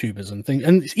with YouTubers and things,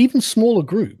 and even smaller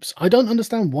groups. I don't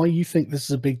understand why you think this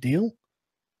is a big deal.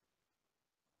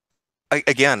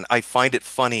 Again, I find it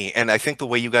funny, and I think the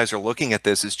way you guys are looking at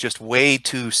this is just way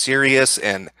too serious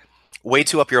and way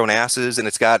too up your own asses, and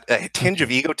it's got a tinge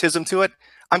of egotism to it.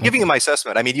 I'm giving you my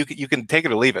assessment. I mean, you can take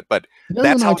it or leave it, but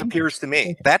that's how it appears to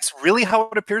me. That's really how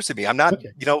it appears to me. I'm not,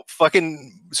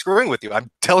 fucking screwing with you. I'm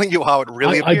telling you how it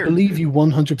really appears. I believe you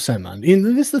 100%, man.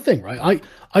 And this is the thing, right?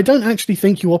 I don't actually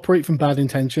think you operate from bad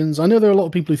intentions. I know there are a lot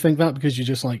of people who think that because you're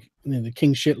just like the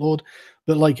king shitlord,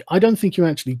 but like I don't think you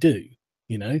actually do.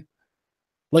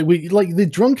 Like the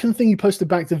drunken thing you posted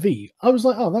back to V. I was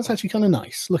like, oh, that's actually kind of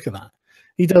nice. Look at that.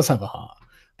 He does have a heart.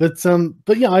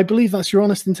 But yeah, I believe that's your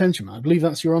honest intention, man. I believe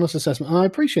that's your honest assessment. And I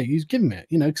appreciate you giving me it,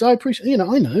 because I appreciate,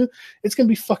 I know it's going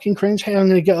to be fucking cringe. Hey, I'm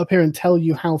going to get up here and tell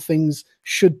you how things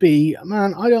should be.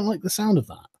 Man, I don't like the sound of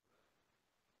that.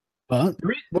 But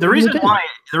the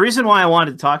reason why I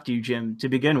wanted to talk to you, Jim, to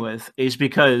begin with, is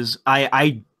because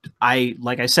I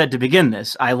like I said to begin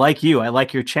this, I like you. I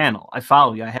like your channel. I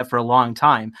follow you. I have for a long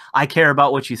time. I care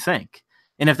about what you think.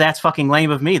 And if that's fucking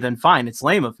lame of me, then fine. It's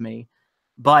lame of me.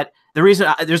 But there's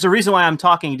a reason why I'm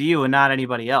talking to you and not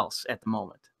anybody else at the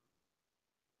moment.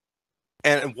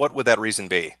 And what would that reason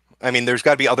be? I mean, there's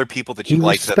got to be other people that you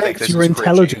like that think this your is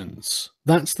intelligence. Cringy.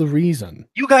 That's the reason.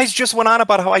 You guys just went on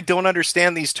about how I don't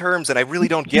understand these terms and I really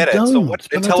don't get it. So what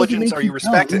intelligence are you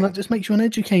respecting? That just makes you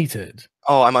uneducated.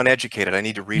 Oh, I'm uneducated. I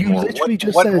need to read more.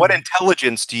 What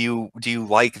intelligence do you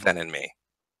like then in me?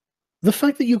 The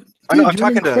fact that you're an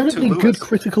incredibly good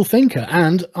critical thinker,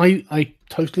 and I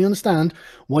totally understand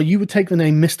why you would take the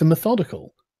name Mr.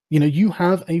 Methodical. You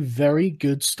have a very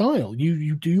good style.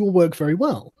 You do your work very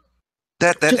well.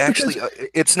 That actually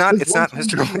it's not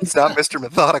Mr.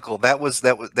 Methodical.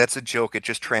 That's a joke. It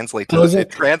just translates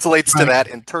to that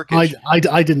in Turkish.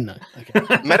 I didn't know. Okay.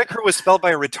 Metokur was spelled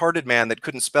by a retarded man that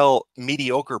couldn't spell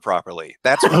mediocre properly.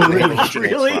 That's where the name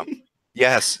originates from.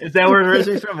 Yes. Is that where it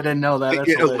originates from? I didn't know that.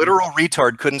 A literal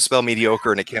retard couldn't spell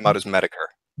mediocre, and it came out as Metokur.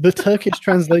 The Turkish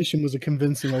translation was a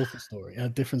convincing author story, a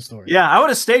different story. Yeah, I would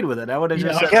have stayed with it. I would have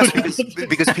just said,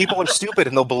 because people are stupid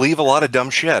and they'll believe a lot of dumb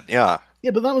shit. Yeah.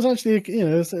 Yeah, but that was actually,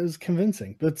 it was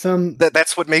convincing. But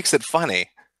that's what makes it funny.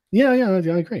 Yeah, I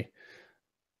agree.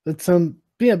 But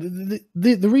yeah,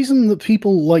 the reason that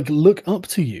people like look up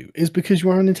to you is because you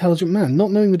are an intelligent man,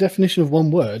 not knowing the definition of one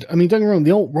word. I mean, don't get me wrong,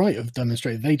 the alt-right have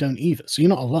demonstrated they don't either, so you're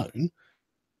not alone.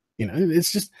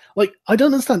 It's just like, I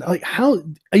don't understand. Like, how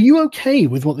are you okay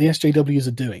with what the SJWs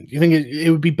are doing? Do you think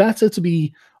it would be better to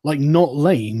be like not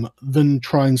lame than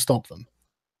try and stop them?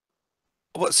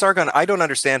 Well, Sargon, I don't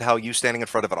understand how you standing in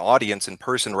front of an audience in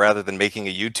person rather than making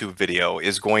a YouTube video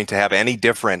is going to have any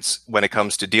difference when it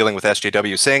comes to dealing with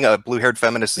SJW. Saying a blue-haired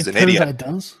feminist is an idiot. It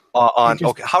does.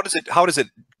 Okay, how does it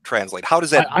translate? How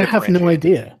does that? I have no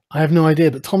idea.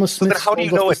 But Thomas Smith. So how do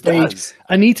you know it does?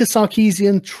 Anita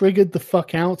Sarkeesian triggered the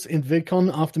fuck out in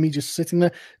VidCon after me just sitting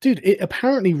there. Dude, it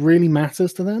apparently really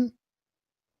matters to them.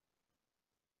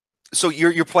 So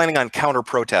you're planning on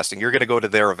counter-protesting. You're going to go to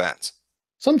their events.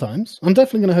 Sometimes. I'm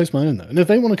definitely going to host my own, though. And if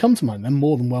they want to come to mine, they're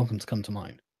more than welcome to come to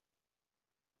mine.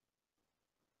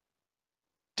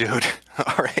 Dude,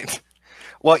 all right.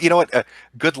 Well, you know what?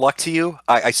 Good luck to you.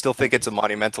 I still think it's a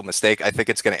monumental mistake. I think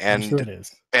it's going to end, sure it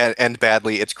is. end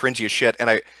badly. It's cringy as shit.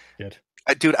 And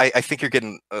dude, I think you're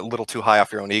getting a little too high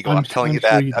off your own ego. I'm telling you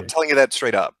that. I'm telling you that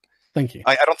straight up. Thank you.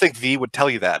 I don't think V would tell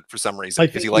you that for some reason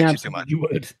because he likes you too much. He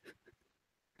would.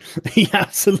 He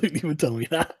absolutely would tell me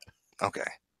that. Okay.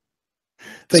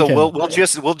 So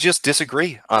we'll just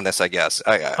disagree on this, I guess.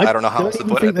 I don't know how else to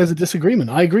put it. I think there's a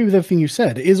disagreement. I agree with everything you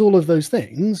said. It is all of those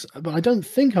things, but I don't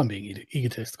think I'm being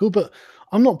egotistical. But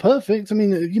I'm not perfect. I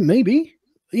mean, maybe.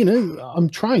 I'm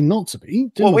trying not to be.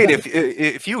 Well, wait.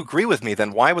 If you agree with me,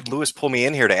 then why would Lewis pull me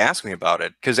in here to ask me about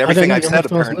it? Because everything I've said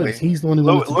apparently, he's the one who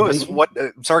Lewis.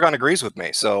 Sargon agrees with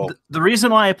me. So the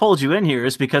reason why I pulled you in here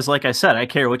is because, like I said, I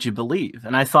care what you believe,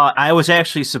 and I was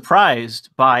actually surprised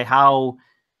by how.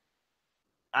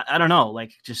 I don't know,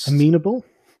 like just amenable.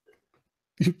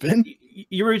 You've been.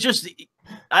 You were just.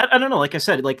 I don't know. Like I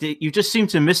said, like you just seemed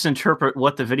to misinterpret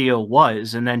what the video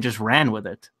was and then just ran with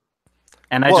it.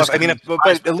 And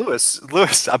but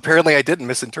Lewis, apparently I didn't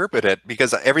misinterpret it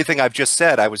because everything I've just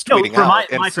said I was tweeting out.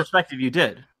 From my perspective, you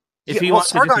did.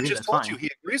 Sargon just told you he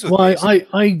agrees with me. Well,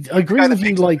 I agree with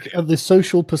you, like of the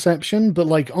social perception, but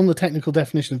like on the technical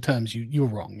definition of terms, you were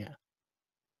wrong. Yeah.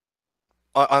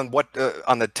 On what?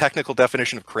 On the technical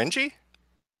definition of cringy?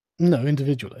 No,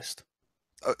 individualist.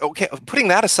 Okay, putting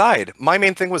that aside, my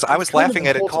main thing was I was laughing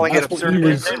at it, calling it absurd.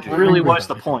 It really was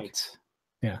the point.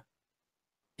 Yeah.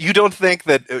 You don't think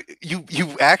that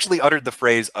you actually uttered the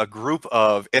phrase "a group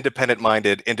of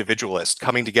independent-minded individualists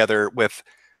coming together with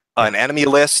an enemy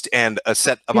list and a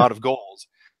set amount of goals"?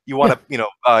 You want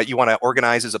to, you want to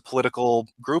organize as a political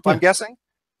group. I'm guessing.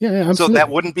 Yeah, absolutely. So that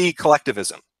wouldn't be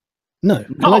collectivism. No,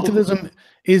 collectivism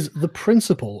is the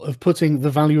principle of putting the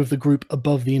value of the group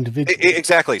above the individual.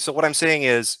 Exactly. So what I'm saying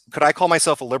is, could I call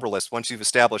myself a liberalist once you've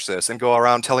established this and go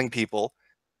around telling people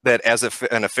that as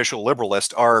an official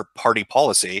liberalist, our party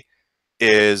policy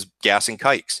is gassing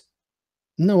kikes?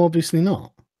 No, obviously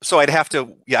not. So I'd have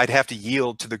to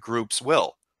yield to the group's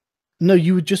will. No,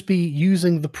 you would just be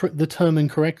using the term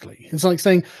incorrectly. It's like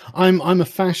saying I'm a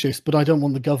fascist, but I don't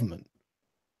want the government.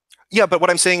 Yeah, but what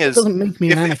I'm saying is, doesn't make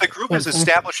me if the group is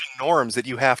establishing norms that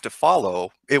you have to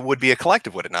follow, it would be a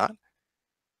collective, would it not?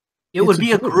 It would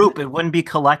be a group. It wouldn't be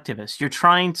collectivist. You're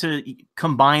trying to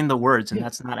combine the words, and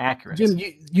that's not accurate. Jim,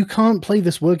 you can't play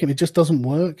this word game. It just doesn't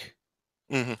work.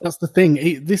 Mm-hmm. That's the thing.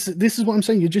 This is what I'm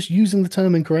saying. You're just using the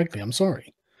term incorrectly. I'm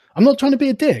sorry. I'm not trying to be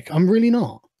a dick. I'm really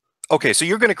not. Okay, so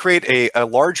you're going to create a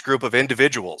large group of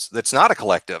individuals that's not a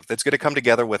collective, that's going to come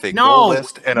together with a goal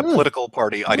list and a political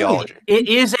party ideology. It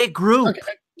is a group. Okay.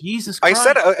 Jesus Christ. I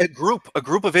said a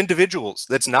group of individuals.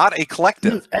 That's not a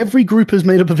collective. No, every group is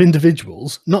made up of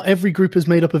individuals. Not every group is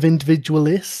made up of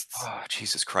individualists. Oh,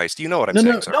 Jesus Christ. You know what I'm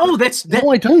saying, Sargon. No,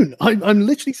 I don't. I'm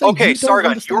literally saying. Okay,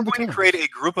 Sargon, you're going to create a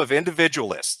group of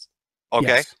individualists, okay,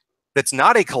 yes. That's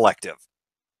not a collective,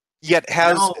 yet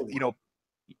has,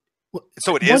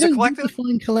 so it is a collective? Why don't you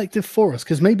define collective for us?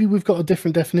 Because maybe we've got a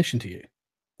different definition to you.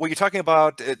 Well, you're talking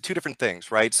about two different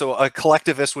things, right? So a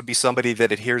collectivist would be somebody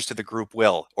that adheres to the group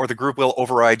will, or the group will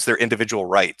overrides their individual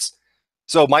rights.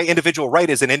 So my individual right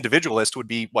as an individualist would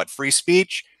be what? Free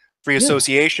speech, free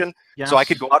association. Yes. So I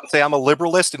could go out and say I'm a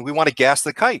liberalist and we want to gas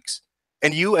the kikes.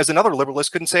 And you, as another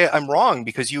liberalist, couldn't say I'm wrong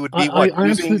because you would be I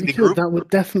using the group. That would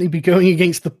definitely be going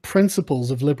against the principles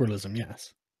of liberalism.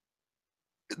 Yes.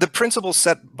 The principles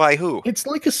set by who? It's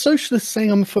like a socialist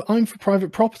saying I'm for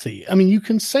private property. I mean, you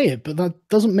can say it, but that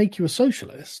doesn't make you a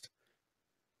socialist.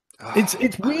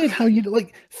 It's weird how you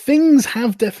like things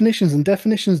have definitions and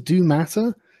definitions do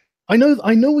matter. I know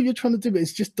what you're trying to do, but it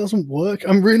just doesn't work.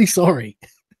 I'm really sorry.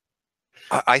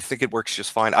 I think it works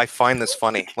just fine. I find this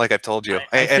funny, like I've told you,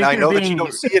 and I know that you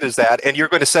don't see it as that, and you're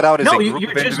going to set out as a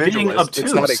group of individualists.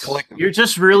 It's not a collective. You're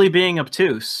just really being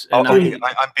obtuse. And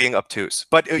I'm being obtuse,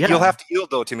 but you'll have to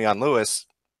yield though to me on Lewis.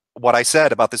 What I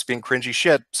said about this being cringy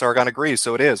shit, Sargon agrees,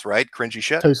 so it is, right? Cringy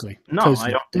shit. Totally. No,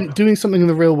 totally. I don't. Doing something in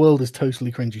the real world is totally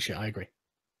cringy shit. I agree.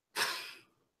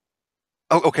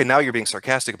 Oh, okay. Now you're being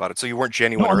sarcastic about it, so you weren't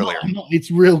genuine earlier. I'm not. It's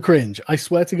real cringe. I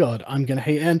swear to God, I'm gonna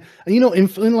hate it. And you know, in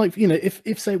like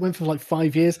if say it went for like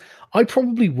 5 years, I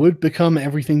probably would become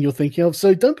everything you're thinking of.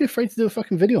 So don't be afraid to do a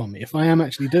fucking video on me if I am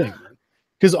actually doing it.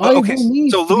 Because I will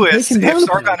need. So Lewis, if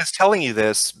Sargon is telling you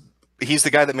this, he's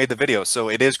the guy that made the video, so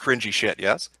it is cringy shit.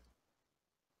 Yes.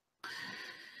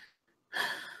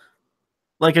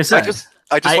 Like I said,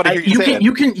 I just want to hear you say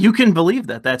it. You can believe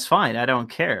that. That's fine. I don't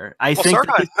care. I think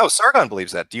Sargon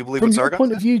believes that. Do you believe in Sargon? From your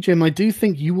point of view, Jim, I do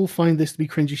think you will find this to be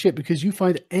cringy shit because you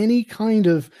find any kind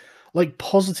of like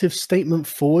positive statement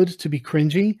forward to be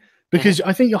cringy because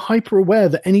I think you're hyper aware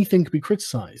that anything can be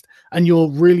criticized and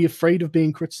you're really afraid of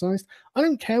being criticized. I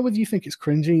don't care whether you think it's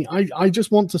cringy. I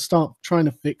just want to start trying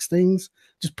to fix things.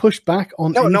 Just push back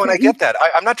on. No, and I get that.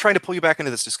 I'm not trying to pull you back into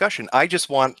this discussion. I just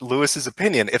want Lewis's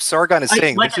opinion. If Sargon is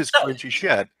saying this is cringy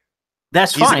shit,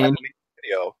 that's fine.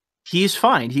 He's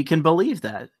fine. He can believe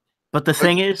that. But the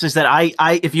thing is that I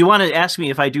if you want to ask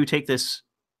me if I do take this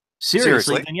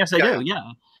seriously, then yes, I do. Yeah,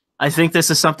 I think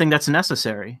this is something that's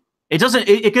necessary. It doesn't.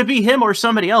 It could be him or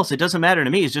somebody else. It doesn't matter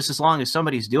to me. It's just as long as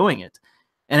somebody's doing it,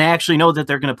 and I actually know that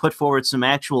they're going to put forward some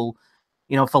actual,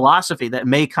 philosophy that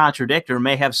may contradict or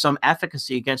may have some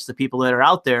efficacy against the people that are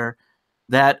out there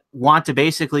that want to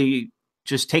basically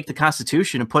just take the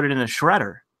Constitution and put it in a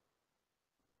shredder.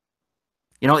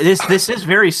 This is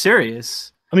very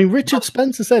serious. I mean, Richard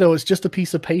Spencer said, "Oh, it's just a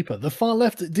piece of paper." The far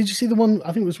left. Did you see the one?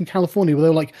 I think it was from California, where they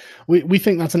were like, "We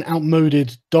think that's an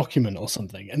outmoded document or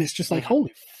something," and it's just like,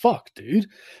 holy fuck, dude!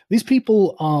 These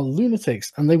people are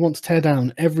lunatics, and they want to tear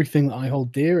down everything that I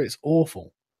hold dear. It's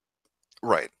awful.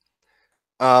 Right.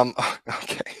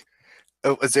 Okay.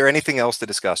 Is there anything else to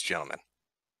discuss, gentlemen?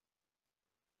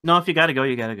 No, if you got to go,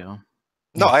 you got to go.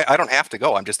 No, I don't have to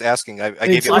go. I'm just asking. I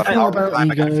gave you about an hour of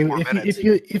time. I got a few more minutes.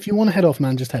 If you want to head off,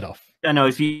 man, just head off. I know.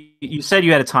 If you said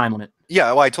you had a time limit.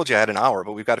 Yeah, well, I told you I had an hour,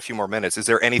 but we've got a few more minutes. Is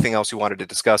there anything else you wanted to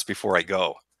discuss before I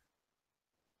go?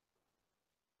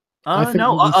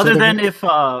 No, other than if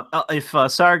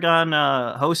Sargon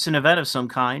hosts an event of some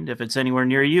kind, if it's anywhere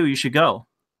near you, you should go.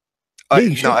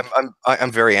 No,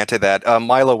 I'm very anti that.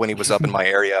 Milo, when he was up in my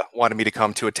area, wanted me to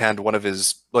come to attend one of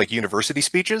his university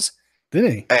speeches.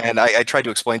 Did he? And I tried to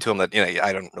explain to him that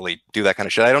I don't really do that kind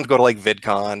of shit. I don't go to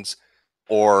VidCons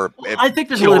or. I think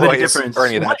there's a little bit of difference or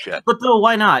any of that shit. But though,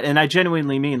 why not? And I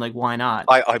genuinely mean why not?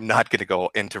 I'm not going to go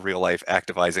into real life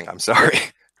activizing. I'm sorry.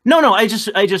 No. I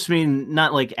just mean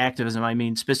not like activism. I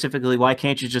mean specifically, why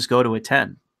can't you just go to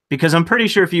attend? Because I'm pretty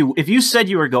sure if you said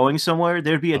you were going somewhere,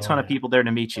 there'd be a ton of people there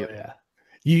to meet you. Oh, yeah.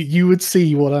 You would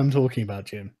see what I'm talking about,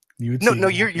 Jim.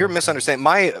 You're misunderstanding.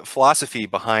 My philosophy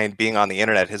behind being on the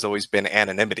internet has always been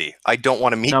anonymity. I don't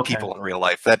want to meet people in real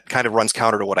life. That kind of runs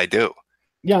counter to what I do.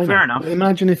 Yeah, fair enough.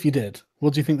 Imagine if you did.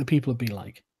 What do you think the people would be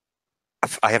like?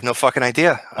 I have no fucking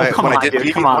idea. When I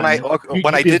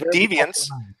did Deviants,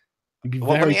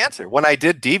 let me answer. When I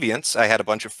did Deviants, I had a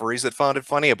bunch of furries that found it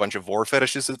funny, a bunch of vor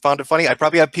fetishes that found it funny. I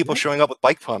probably had people showing up with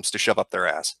bike pumps to shove up their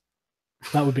ass.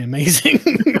 That would be amazing.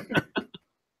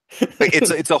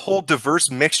 It's a whole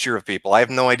diverse mixture of people. I have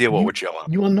no idea what would show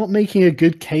up. You are not making a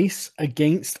good case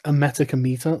against a Metokur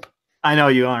meetup. I know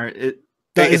you aren't.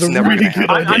 It's never really good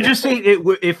idea. I'm just saying,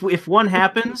 if one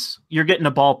happens, you're getting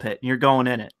a ball pit and you're going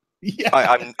in it.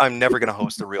 Yeah. I'm never going to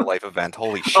host a real life event.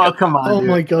 Holy shit! Oh come on! Oh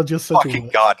my god, you're such fucking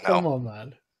god! No, come on,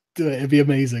 man, do it. It'd be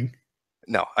amazing.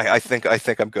 No, I think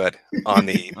I'm good on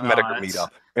the Metokur meetup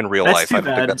in real life. I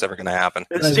don't think that's ever going to happen.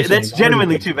 That's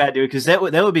genuinely too bad, dude. Because that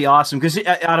would be awesome. Because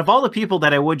out of all the people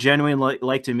that I would genuinely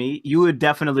like to meet, you would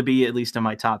definitely be at least in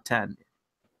my top 10.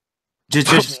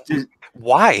 Just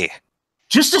why?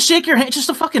 Just to shake your hand, just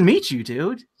to fucking meet you,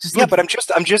 dude. But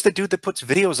I'm just a dude that puts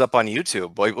videos up on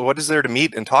YouTube. Like, what is there to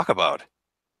meet and talk about?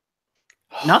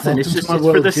 Nothing. It's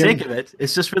for the sake of it.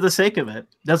 It's just for the sake of it.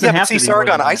 Doesn't have to be.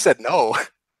 Sargon, I said no.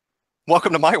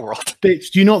 Welcome to my world.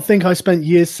 Bitch, do you not think I spent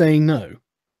years saying no?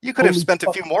 You could have spent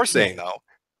a few more saying no.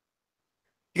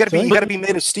 You gotta be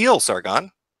made of steel,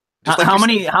 Sargon.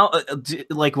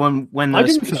 Like when the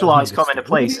speech laws come into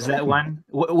place, is that when?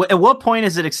 At what point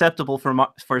is it acceptable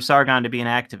for Sargon to be an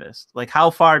activist? Like how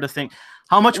far to think?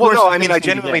 How much worse? No, I mean, I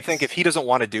genuinely think if he doesn't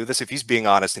want to do this, if he's being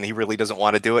honest and he really doesn't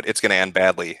want to do it, it's going to end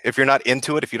badly. If you're not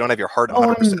into it, if you don't have your heart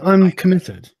 100%, I'm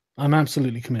committed. I'm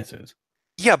absolutely committed.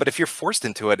 Yeah, but if you're forced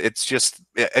into it,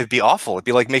 it'd be awful. It'd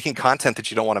be like making content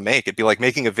that you don't want to make. It'd be like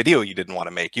making a video you didn't want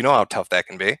to make. You know how tough that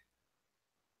can be.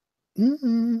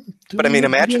 But I mean,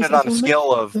 imagine it on the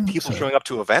scale of people showing up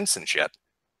to events and shit.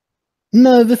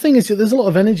 No, the thing is, there's a lot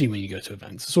of energy when you go to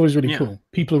events. It's always really cool.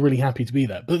 People are really happy to be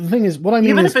there. But the thing is, what I mean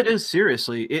even if it is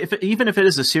seriously, even if it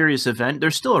is a serious event,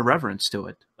 there's still a reverence to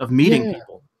it of meeting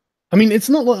people. I mean, it's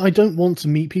not like I don't want to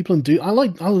meet people and do. I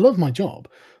love my job.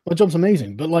 My job's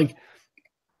amazing, but like,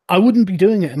 I wouldn't be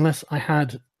doing it unless I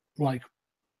had like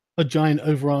a giant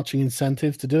overarching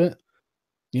incentive to do it.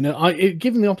 You know,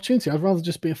 given the opportunity, I'd rather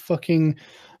just be a fucking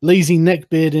lazy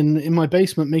neckbeard in my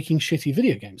basement making shitty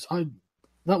video games.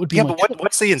 That would be yeah, but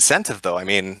what's the incentive though? I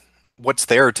mean, what's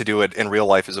there to do it in real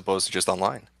life as opposed to just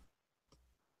online?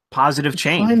 Positive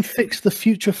change. Try and fix the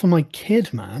future for my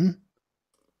kid, man.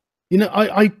 You know,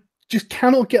 I just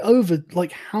cannot get over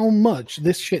like how much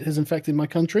this shit has infected my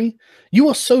country. You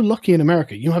are so lucky in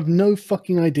America. You have no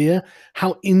fucking idea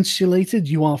how insulated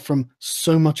you are from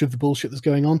so much of the bullshit that's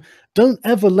going on. Don't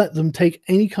ever let them take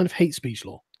any kind of hate speech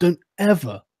law. Don't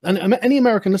ever. And any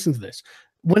American listen to this.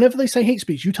 Whenever they say hate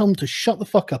speech, you tell them to shut the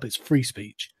fuck up. It's free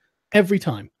speech. Every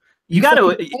time. You got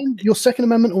to your Second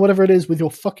Amendment or whatever it is with your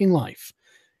fucking life.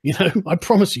 You know, I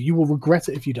promise you will regret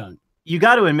it if you don't. You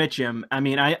got to admit, Jim, I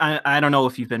mean, I don't know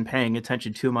if you've been paying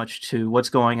attention too much to what's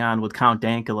going on with Count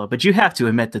Dankula, but you have to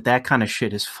admit that kind of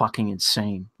shit is fucking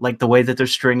insane. Like the way that they're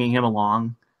stringing him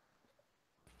along.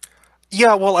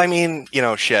 Yeah, well, I mean, you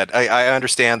know, shit. I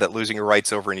understand that losing your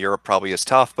rights over in Europe probably is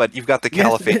tough, but you've got the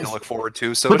caliphate to look forward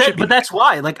to. So, but that's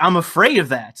why, like, I'm afraid of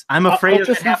that. I'm afraid of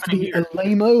just have to be a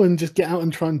lame-o and just get out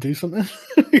and try and do something.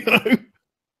 You know?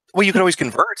 Well, you can always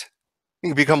convert. You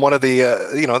can become one of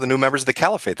the, you know, the new members of the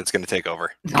caliphate that's going to take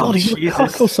over. God, you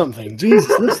cock or something. Jesus,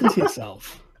 listen to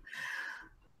yourself.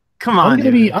 Come on, I'm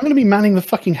going to be manning the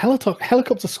fucking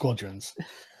helicopter squadrons.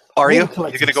 Are you? You're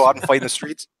going to go out and fight in the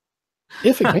streets?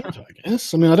 If it came to, I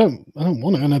guess. I mean, I don't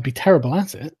want to, and I'd be terrible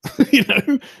at it, you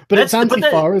know. But it's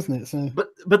anti-far, isn't it? So.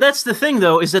 But that's the thing,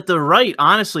 though, is that the right,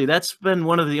 honestly, that's been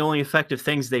one of the only effective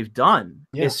things they've done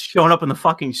is showing up in the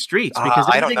fucking streets. Because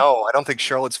I don't know. I don't think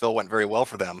Charlottesville went very well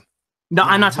for them. No,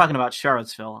 I'm not talking about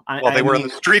Charlottesville. They were in the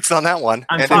streets on that one.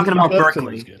 I'm talking about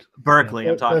Berkeley. Berkeley,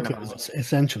 I'm talking about. Was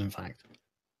essential, in fact.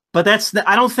 But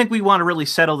I don't think we want to really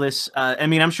settle this. I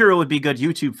mean, I'm sure it would be good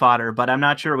YouTube fodder, but I'm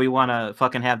not sure we want to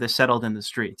fucking have this settled in the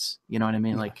streets. You know what I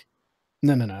mean? Like,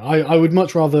 no. I would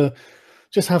much rather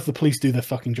just have the police do their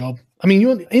fucking job. I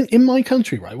mean, in my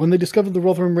country, right? When they discovered the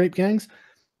Rotherham rape gangs,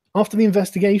 after the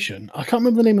investigation, I can't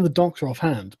remember the name of the doctor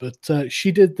offhand, but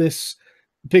she did this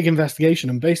big investigation,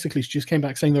 and basically she just came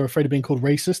back saying they're afraid of being called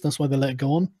racist. That's why they let it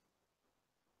go on.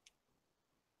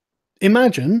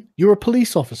 Imagine you're a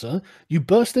police officer, you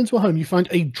burst into a home, you find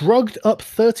a drugged up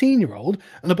 13-year-old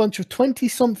and a bunch of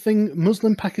 20-something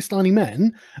Muslim Pakistani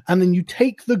men, and then you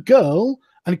take the girl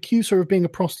and accuse her of being a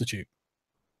prostitute.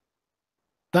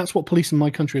 That's what police in my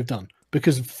country have done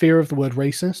because of fear of the word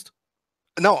racist.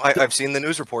 No, I've seen the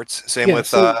news reports. Same with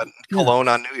Cologne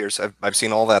on New Year's. I've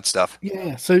seen all that stuff.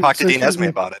 Yeah, talk to Dean Esme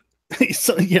about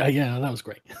it. Yeah, that was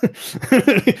great.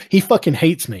 He fucking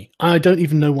hates me. I don't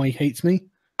even know why he hates me.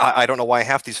 I don't know why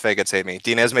half these faggots hate me.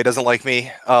 Dean Esme doesn't like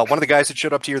me. One of the guys that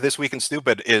showed up to your This Week in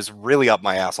Stupid is really up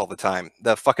my ass all the time.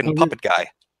 The fucking puppet guy.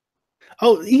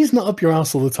 Oh, he's not up your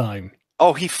ass all the time.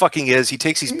 Oh, he fucking is. He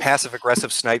takes these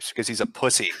passive-aggressive snipes because he's a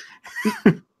pussy.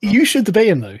 You should debate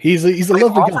him, though. He's a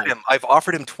lovely guy. I've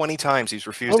offered him 20 times. He's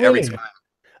refused every time.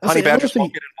 Honey Badgers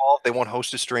won't get involved. They won't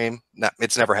host a stream. No,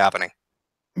 it's never happening.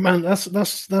 Man, that's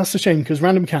a shame because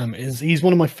Random Cam he's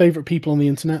one of my favorite people on the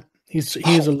internet. He is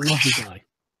a lovely guy.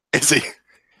 Is he?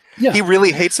 Yeah. He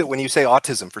really hates it when you say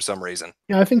autism for some reason.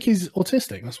 Yeah, I think he's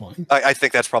autistic. That's why. I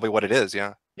think that's probably what it is.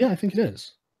 Yeah. Yeah, I think it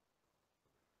is.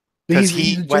 Because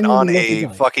he went on a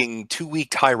fucking 2-week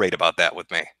tirade about that with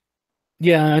me.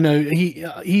 Yeah, I know.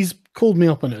 He's called me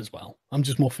up on it as well. I'm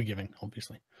just more forgiving,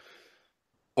 obviously.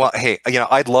 Well, hey, you know,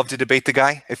 I'd love to debate the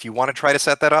guy. If you want to try to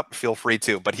set that up, feel free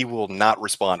to. But he will not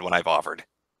respond when I've offered.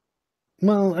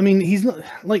 Well, I mean, he's not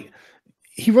like.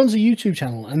 He runs a YouTube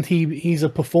channel and he's a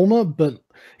performer, but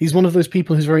he's one of those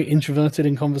people who's very introverted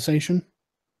in conversation.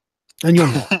 And you're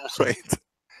not. Right.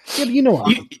 Yeah, but you know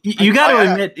what? You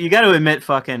got to admit,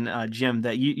 fucking Jim,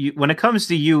 that you when it comes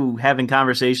to you having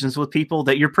conversations with people,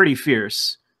 that you're pretty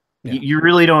fierce. Yeah. You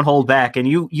really don't hold back, and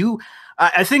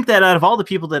I think that out of all the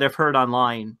people that I've heard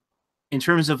online, in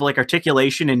terms of like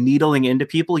articulation and needling into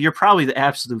people, you're probably the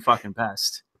absolute fucking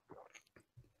best.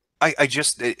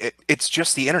 It's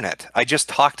just the internet. I just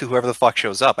talk to whoever the fuck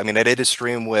shows up. I mean, I did a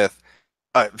stream with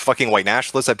fucking white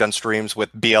nationalists. I've done streams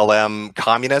with BLM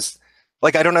communists.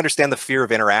 Like, I don't understand the fear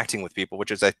of interacting with people, which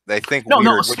is, I think, weird.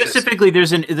 No, specifically,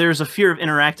 there's a fear of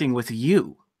interacting with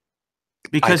you.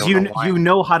 Because you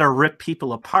know how to rip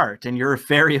people apart, and you're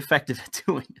very effective at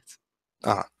doing it.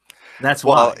 That's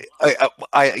why.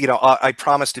 I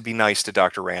promise to be nice to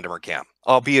Dr. Random or Cam.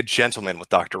 I'll be a gentleman with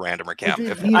Dr. Random or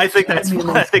Cam. I think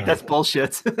that's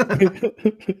bullshit.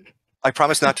 I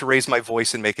promise not to raise my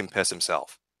voice and make him piss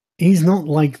himself. He's not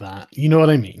like that. You know what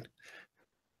I mean?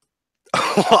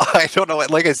 I don't know.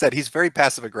 Like I said, he's very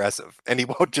passive aggressive, and he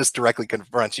won't just directly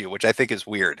confront you, which I think is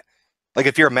weird. Like,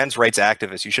 if you're a men's rights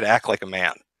activist, you should act like a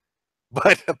man.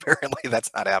 But apparently that's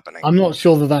not happening. I'm not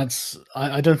sure that's...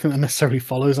 I don't think that necessarily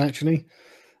follows, actually.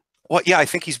 Well, yeah, I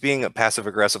think he's being a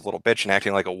passive-aggressive little bitch and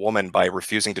acting like a woman by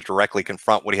refusing to directly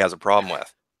confront what he has a problem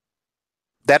with.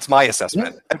 That's my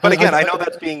assessment. Yeah. But again, I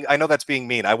know that's being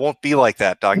mean. I won't be like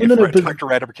that, Dr.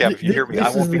 Random Cam. If you hear me, I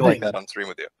won't be like that on stream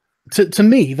with you. To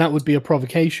me, that would be a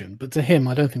provocation. But to him,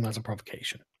 I don't think that's a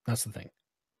provocation. That's the thing.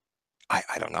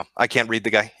 I don't know. I can't read the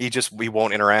guy. We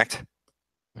won't interact.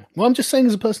 Well, I'm just saying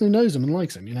as a person who knows him and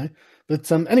likes him, you know. But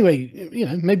anyway, you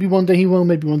know, maybe one day he will,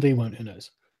 maybe one day he won't. Who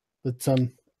knows? But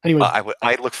anyway,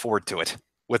 I look forward to it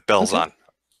with bells on.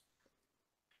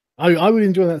 I would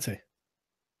enjoy that too.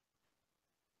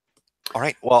 All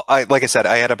right. Well, like I said,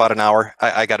 I had about an hour.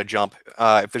 I got to jump.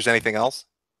 If there's anything else.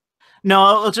 No,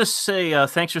 I'll just say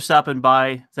thanks for stopping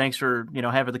by. Thanks for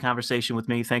having the conversation with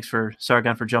me. Thanks for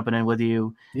Sargon for jumping in with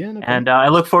you. Yeah, no and I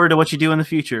look forward to what you do in the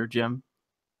future, Jim.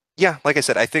 Yeah, like I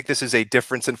said, I think this is a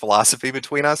difference in philosophy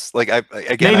between us. Like I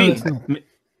think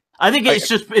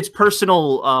it's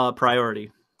personal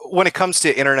priority. When it comes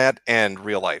to internet and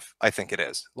real life, I think it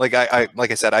is. Like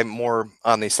like I said, I'm more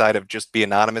on the side of just be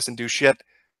anonymous and do shit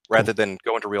rather than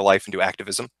go into real life and do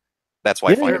activism. That's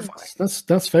why I find it funny.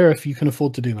 That's fair if you can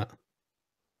afford to do that.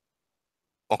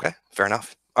 Okay, fair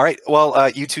enough. All right, well,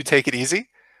 you two take it easy.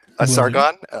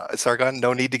 Sargon,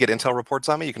 no need to get intel reports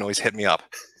on me. You can always hit me up.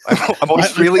 I'm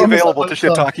always really available to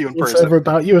shit talk you in person. Over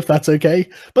about you, if that's okay.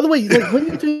 By the way, like, when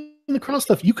you're doing the crowd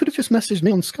stuff, you could have just messaged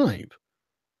me on Skype.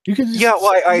 You could. Yeah,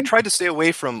 well, I tried to stay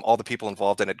away from all the people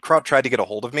involved in it. Crowd tried to get a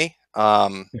hold of me,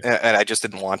 and I just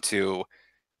didn't want to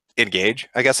engage.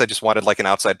 I guess I just wanted like an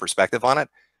outside perspective on it.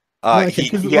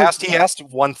 He asked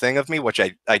one thing of me, which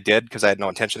I did because I had no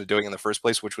intention of doing it in the first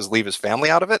place, which was leave his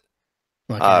family out of it.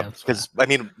 Because I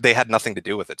mean, they had nothing to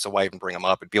do with it, so why even bring them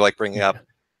up? It'd be like bringing up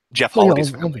Jeff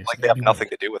Holiday's family. Like, they have nothing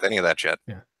to do with any of that shit.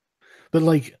 Yeah, but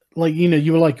like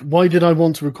you were like, why did I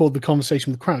want to record the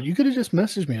conversation with the crowd? You could have just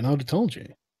messaged me, and I would have told you.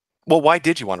 Well, why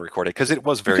did you want to record it? Because it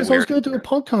was very weird. I was going to do a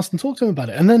podcast and talk to him about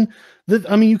it, and then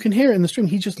I mean, you can hear it in the stream.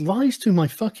 He just lies to my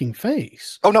fucking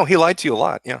face. Oh no, he lied to you a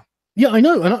lot. Yeah. Yeah, I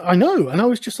know, and I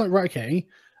was just like, right, okay.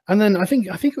 And then I think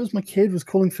it was my kid was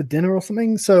calling for dinner or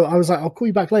something, so I was like, I'll call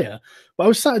you back later. But I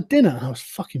was sat at dinner and I was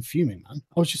fucking fuming, man.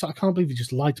 I was just like, I can't believe he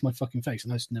just lied to my fucking face,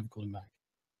 and I just never called him back.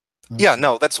 Yeah,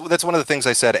 no, that's one of the things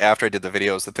I said after I did the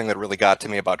videos. The thing that really got to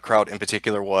me about Kraut in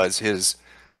particular was his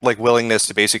like willingness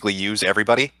to basically use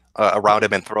everybody around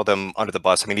him and throw them under the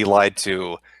bus. I mean, he lied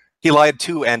to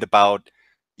and about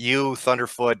you,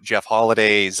 Thunderfoot, Jeff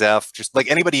Holiday, Zeph, just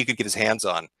like anybody he could get his hands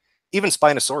on. Even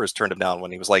Spinosaurus turned him down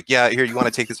when he was like, yeah, here, you want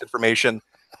to take this information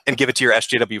and give it to your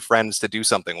SJW friends to do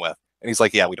something with. And he's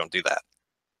like, yeah, we don't do that.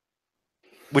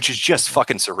 Which is just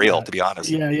fucking surreal, to be honest.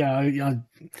 Yeah.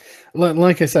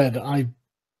 Like I said,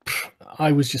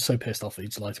 I was just so pissed off that he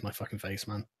just lied to my fucking face,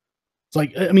 man. It's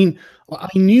like, I mean, I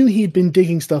knew he'd been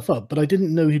digging stuff up, but I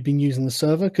didn't know he'd been using the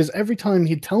server, because every time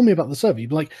he'd tell me about the server, he'd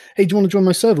be like, hey, do you want to join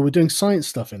my server? We're doing science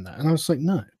stuff in there. And I was like,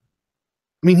 no.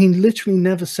 I mean, he literally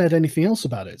never said anything else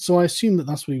about it. So I assumed that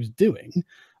that's what he was doing.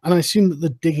 And I assumed that the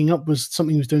digging up was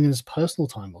something he was doing in his personal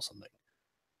time or something.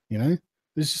 You know?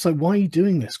 It's just like, why are you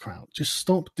doing this, Kraut? Just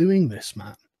stop doing this,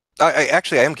 man. I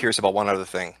am curious about one other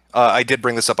thing. I did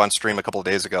bring this up on stream a couple of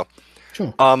days ago.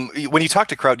 Sure. When you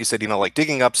talked to Kraut, you said, like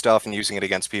digging up stuff and using it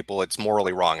against people, it's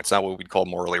morally wrong. It's not what we'd call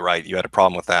morally right. You had a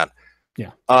problem with that.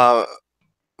 Yeah.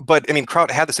 But, I mean,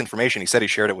 Kraut had this information. He said he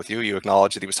shared it with you. You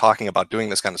acknowledged that he was talking about doing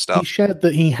this kind of stuff. He shared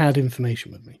that he had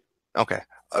information with me. Okay.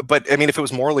 But, I mean, if it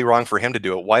was morally wrong for him to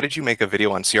do it, why did you make a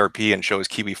video on CRP and show his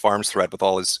Kiwi Farms thread with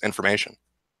all his information?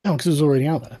 No, because it was already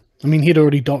out there. I mean, he'd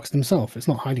already doxed himself. It's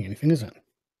not hiding anything, is it?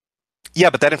 Yeah,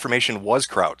 but that information was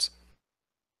Crowd's.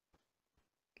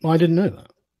 Well, I didn't know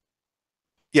that.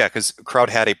 Yeah, because Crowd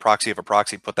had a proxy of a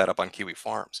proxy put that up on Kiwi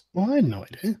Farms. Well, I had no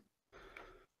idea.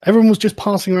 Everyone was just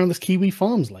passing around this Kiwi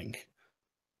Farms link.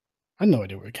 I had no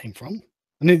idea where it came from.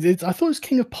 And I thought it was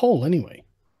King of Pole anyway.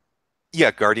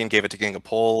 Yeah, Guardian gave it to King of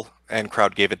Pole, and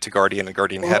Crowd gave it to Guardian, and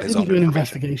Guardian had his own do an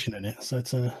investigation in it, so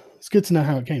it's good to know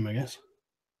how it came, I guess.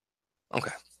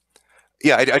 Okay.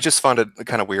 Yeah, I just found it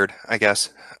kind of weird, I guess.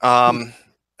 I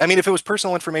mean, if it was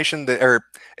personal information, or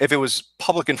if it was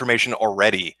public information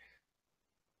already,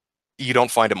 you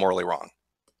don't find it morally wrong.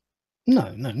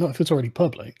 No, not if it's already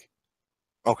public.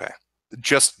 Okay.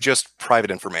 Just private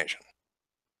information.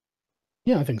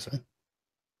 Yeah, I think so.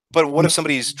 But what if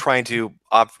somebody's trying to,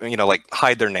 like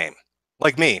hide their name?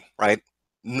 Like me, right?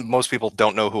 Most people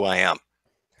don't know who I am.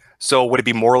 So would it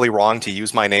be morally wrong to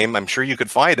use my name? I'm sure you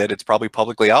could find it. It's probably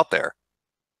publicly out there.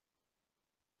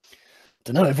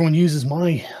 Don't know. Everyone uses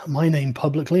my name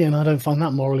publicly, and I don't find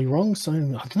that morally wrong. So I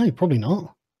don't know. Probably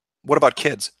not. What about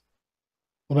kids?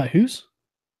 What about whose?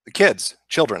 The kids,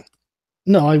 children.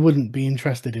 No, I wouldn't be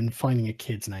interested in finding a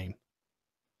kid's name.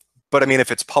 But I mean,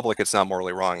 if it's public, it's not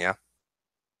morally wrong, yeah?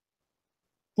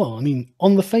 Well, I mean,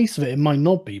 on the face of it, it might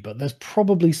not be, but there's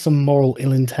probably some moral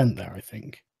ill intent there, I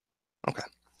think. Okay.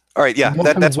 All right, yeah,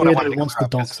 that's what I wanted to wants to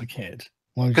dox a kid.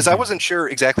 Because I wasn't sure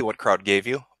exactly what Crowd gave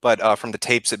you, but from the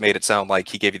tapes, it made it sound like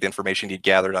he gave you the information he'd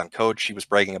gathered on Coach. He was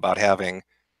bragging about having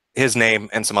his name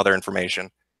and some other information.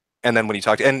 And then when he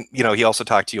talked, and he also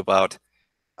talked to you about,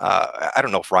 I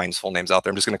don't know if Ryan's full name's out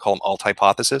there. I'm just going to call him Alt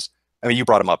Hypothesis. I mean, you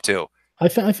brought him up too. I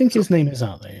think his name is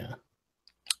out there, yeah.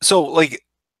 So, like,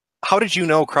 how did you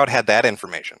know Crowd had that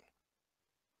information?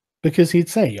 Because he'd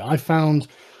say, I found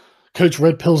Coach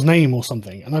Red Pill's name or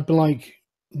something. And I'd be like,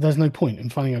 there's no point in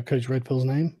finding out Coach Red Pill's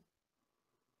name.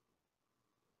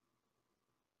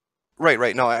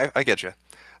 Right. No, I get you.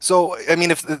 So, I mean,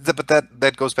 but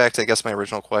that goes back to, I guess, my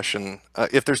original question.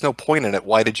 If there's no point in it,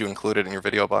 why did you include it in your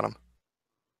video about him?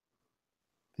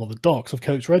 Well, the docs of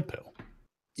Coach Red Pill.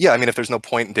 Yeah, I mean, if there's no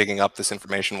point in digging up this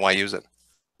information, why use it?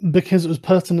 Because it was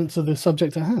pertinent to the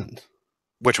subject at hand.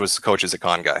 Which was Coach is a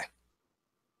con guy.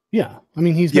 Yeah, I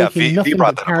mean, he's making nothing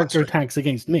but character attacks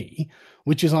against me,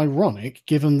 which is ironic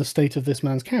given the state of this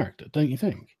man's character, don't you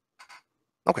think?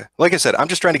 Okay, like I said, I'm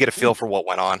just trying to get a feel for what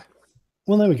went on.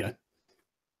 Well, there we go.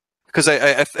 Because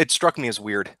it struck me as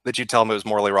weird that you tell him it was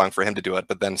morally wrong for him to do it,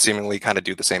 but then seemingly kind of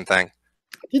do the same thing.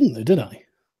 I didn't though, did I?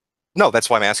 No, that's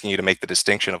why I'm asking you to make the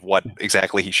distinction of what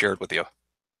exactly he shared with you.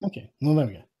 Okay, well, there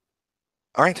we go.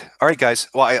 All right, guys.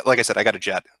 Well, like I said, I got a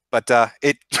jet, but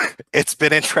it's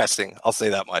been interesting. I'll say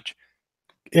that much.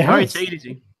 All right, take it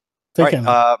easy. Take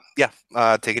care.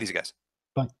 Take it easy, guys.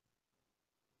 Bye.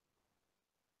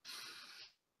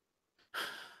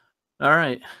 All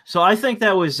right, so I think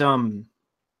that was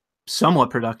somewhat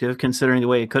productive considering the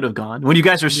way it could have gone. When you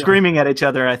guys were screaming at each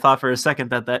other, I thought for a second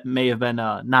that may have been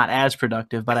not as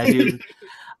productive, but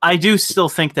I do still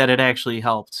think that it actually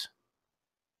helped.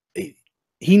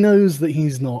 He knows that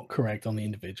he's not correct on the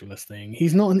individualist thing.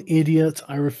 He's not an idiot.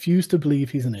 I refuse to believe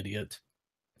he's an idiot.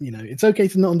 It's okay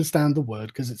to not understand the word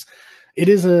because it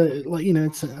is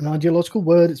it's an ideological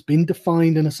word. It's been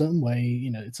defined in a certain way.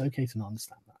 It's okay to not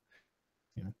understand that.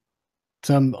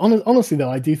 So honestly, though,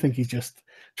 I do think he's just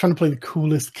trying to play the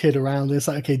coolest kid around. It's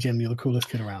like, okay, Jim, you're the coolest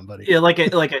kid around, buddy. Yeah, like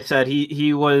I said,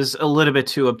 he was a little bit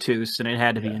too obtuse, and it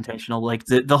had to be intentional. Like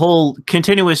the whole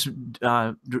continuous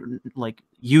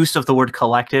use of the word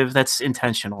collective, that's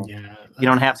intentional. Yeah, you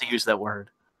don't have to use that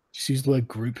word. Just use the word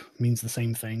group, means the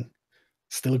same thing.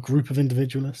 Still a group of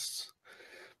individualists.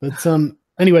 But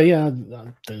anyway, yeah,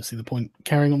 I don't see the point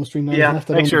carrying on the stream. Yeah,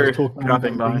 thanks for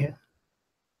dropping by.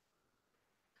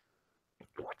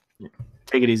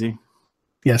 Take it easy.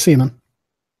 Yeah, see you, man.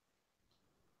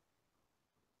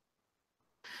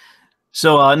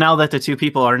 So now that the two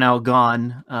people are now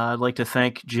gone, I'd like to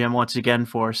thank Jim once again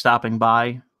for stopping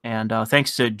by. And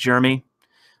thanks to Jeremy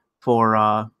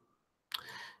for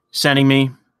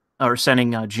sending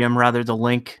Jim the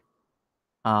link.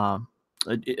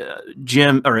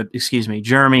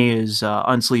 Jeremy is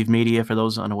Unsleeved Media. For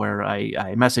those unaware,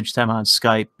 I messaged him on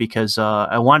Skype because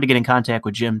I wanted to get in contact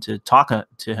with Jim to talk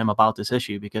to him about this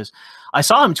issue because I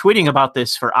saw him tweeting about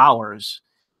this for hours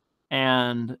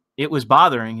and it was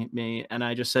bothering me. And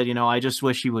I just said, I just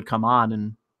wish he would come on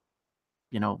and,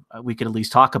 we could at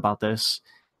least talk about this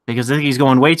because I think he's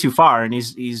going way too far and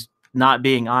he's not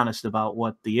being honest about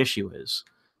what the issue is.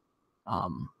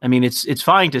 I mean, it's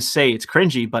fine to say it's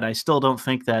cringy, but I still don't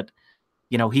think that,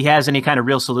 he has any kind of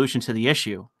real solution to the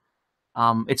issue.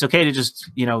 It's okay to just,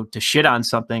 to shit on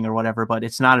something or whatever, but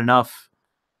it's not enough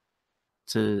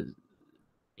to,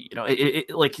 you know,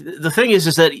 like the thing is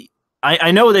that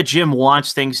I know that Jim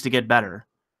wants things to get better.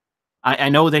 I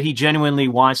know that he genuinely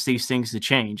wants these things to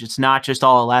change. It's not just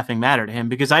all a laughing matter to him,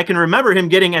 because I can remember him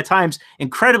getting at times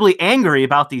incredibly angry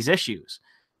about these issues.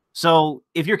 So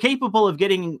if you're capable of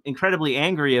getting incredibly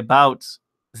angry about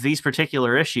these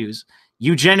particular issues,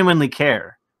 you genuinely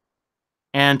care.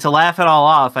 And to laugh it all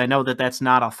off, I know that that's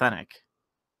not authentic.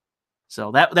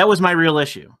 So that was my real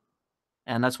issue.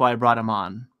 And that's why I brought him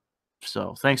on.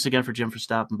 So thanks again for Jim for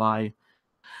stopping by.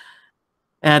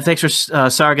 And thanks for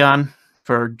Sargon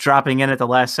for dropping in at the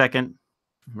last second,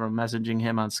 for messaging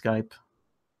him on Skype.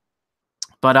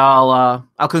 But I'll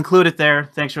conclude it there.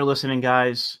 Thanks for listening,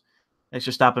 guys. Thanks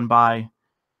for stopping by.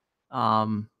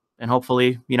 And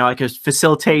hopefully, you know, I could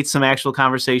facilitate some actual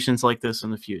conversations like this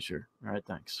in the future. All right,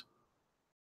 thanks.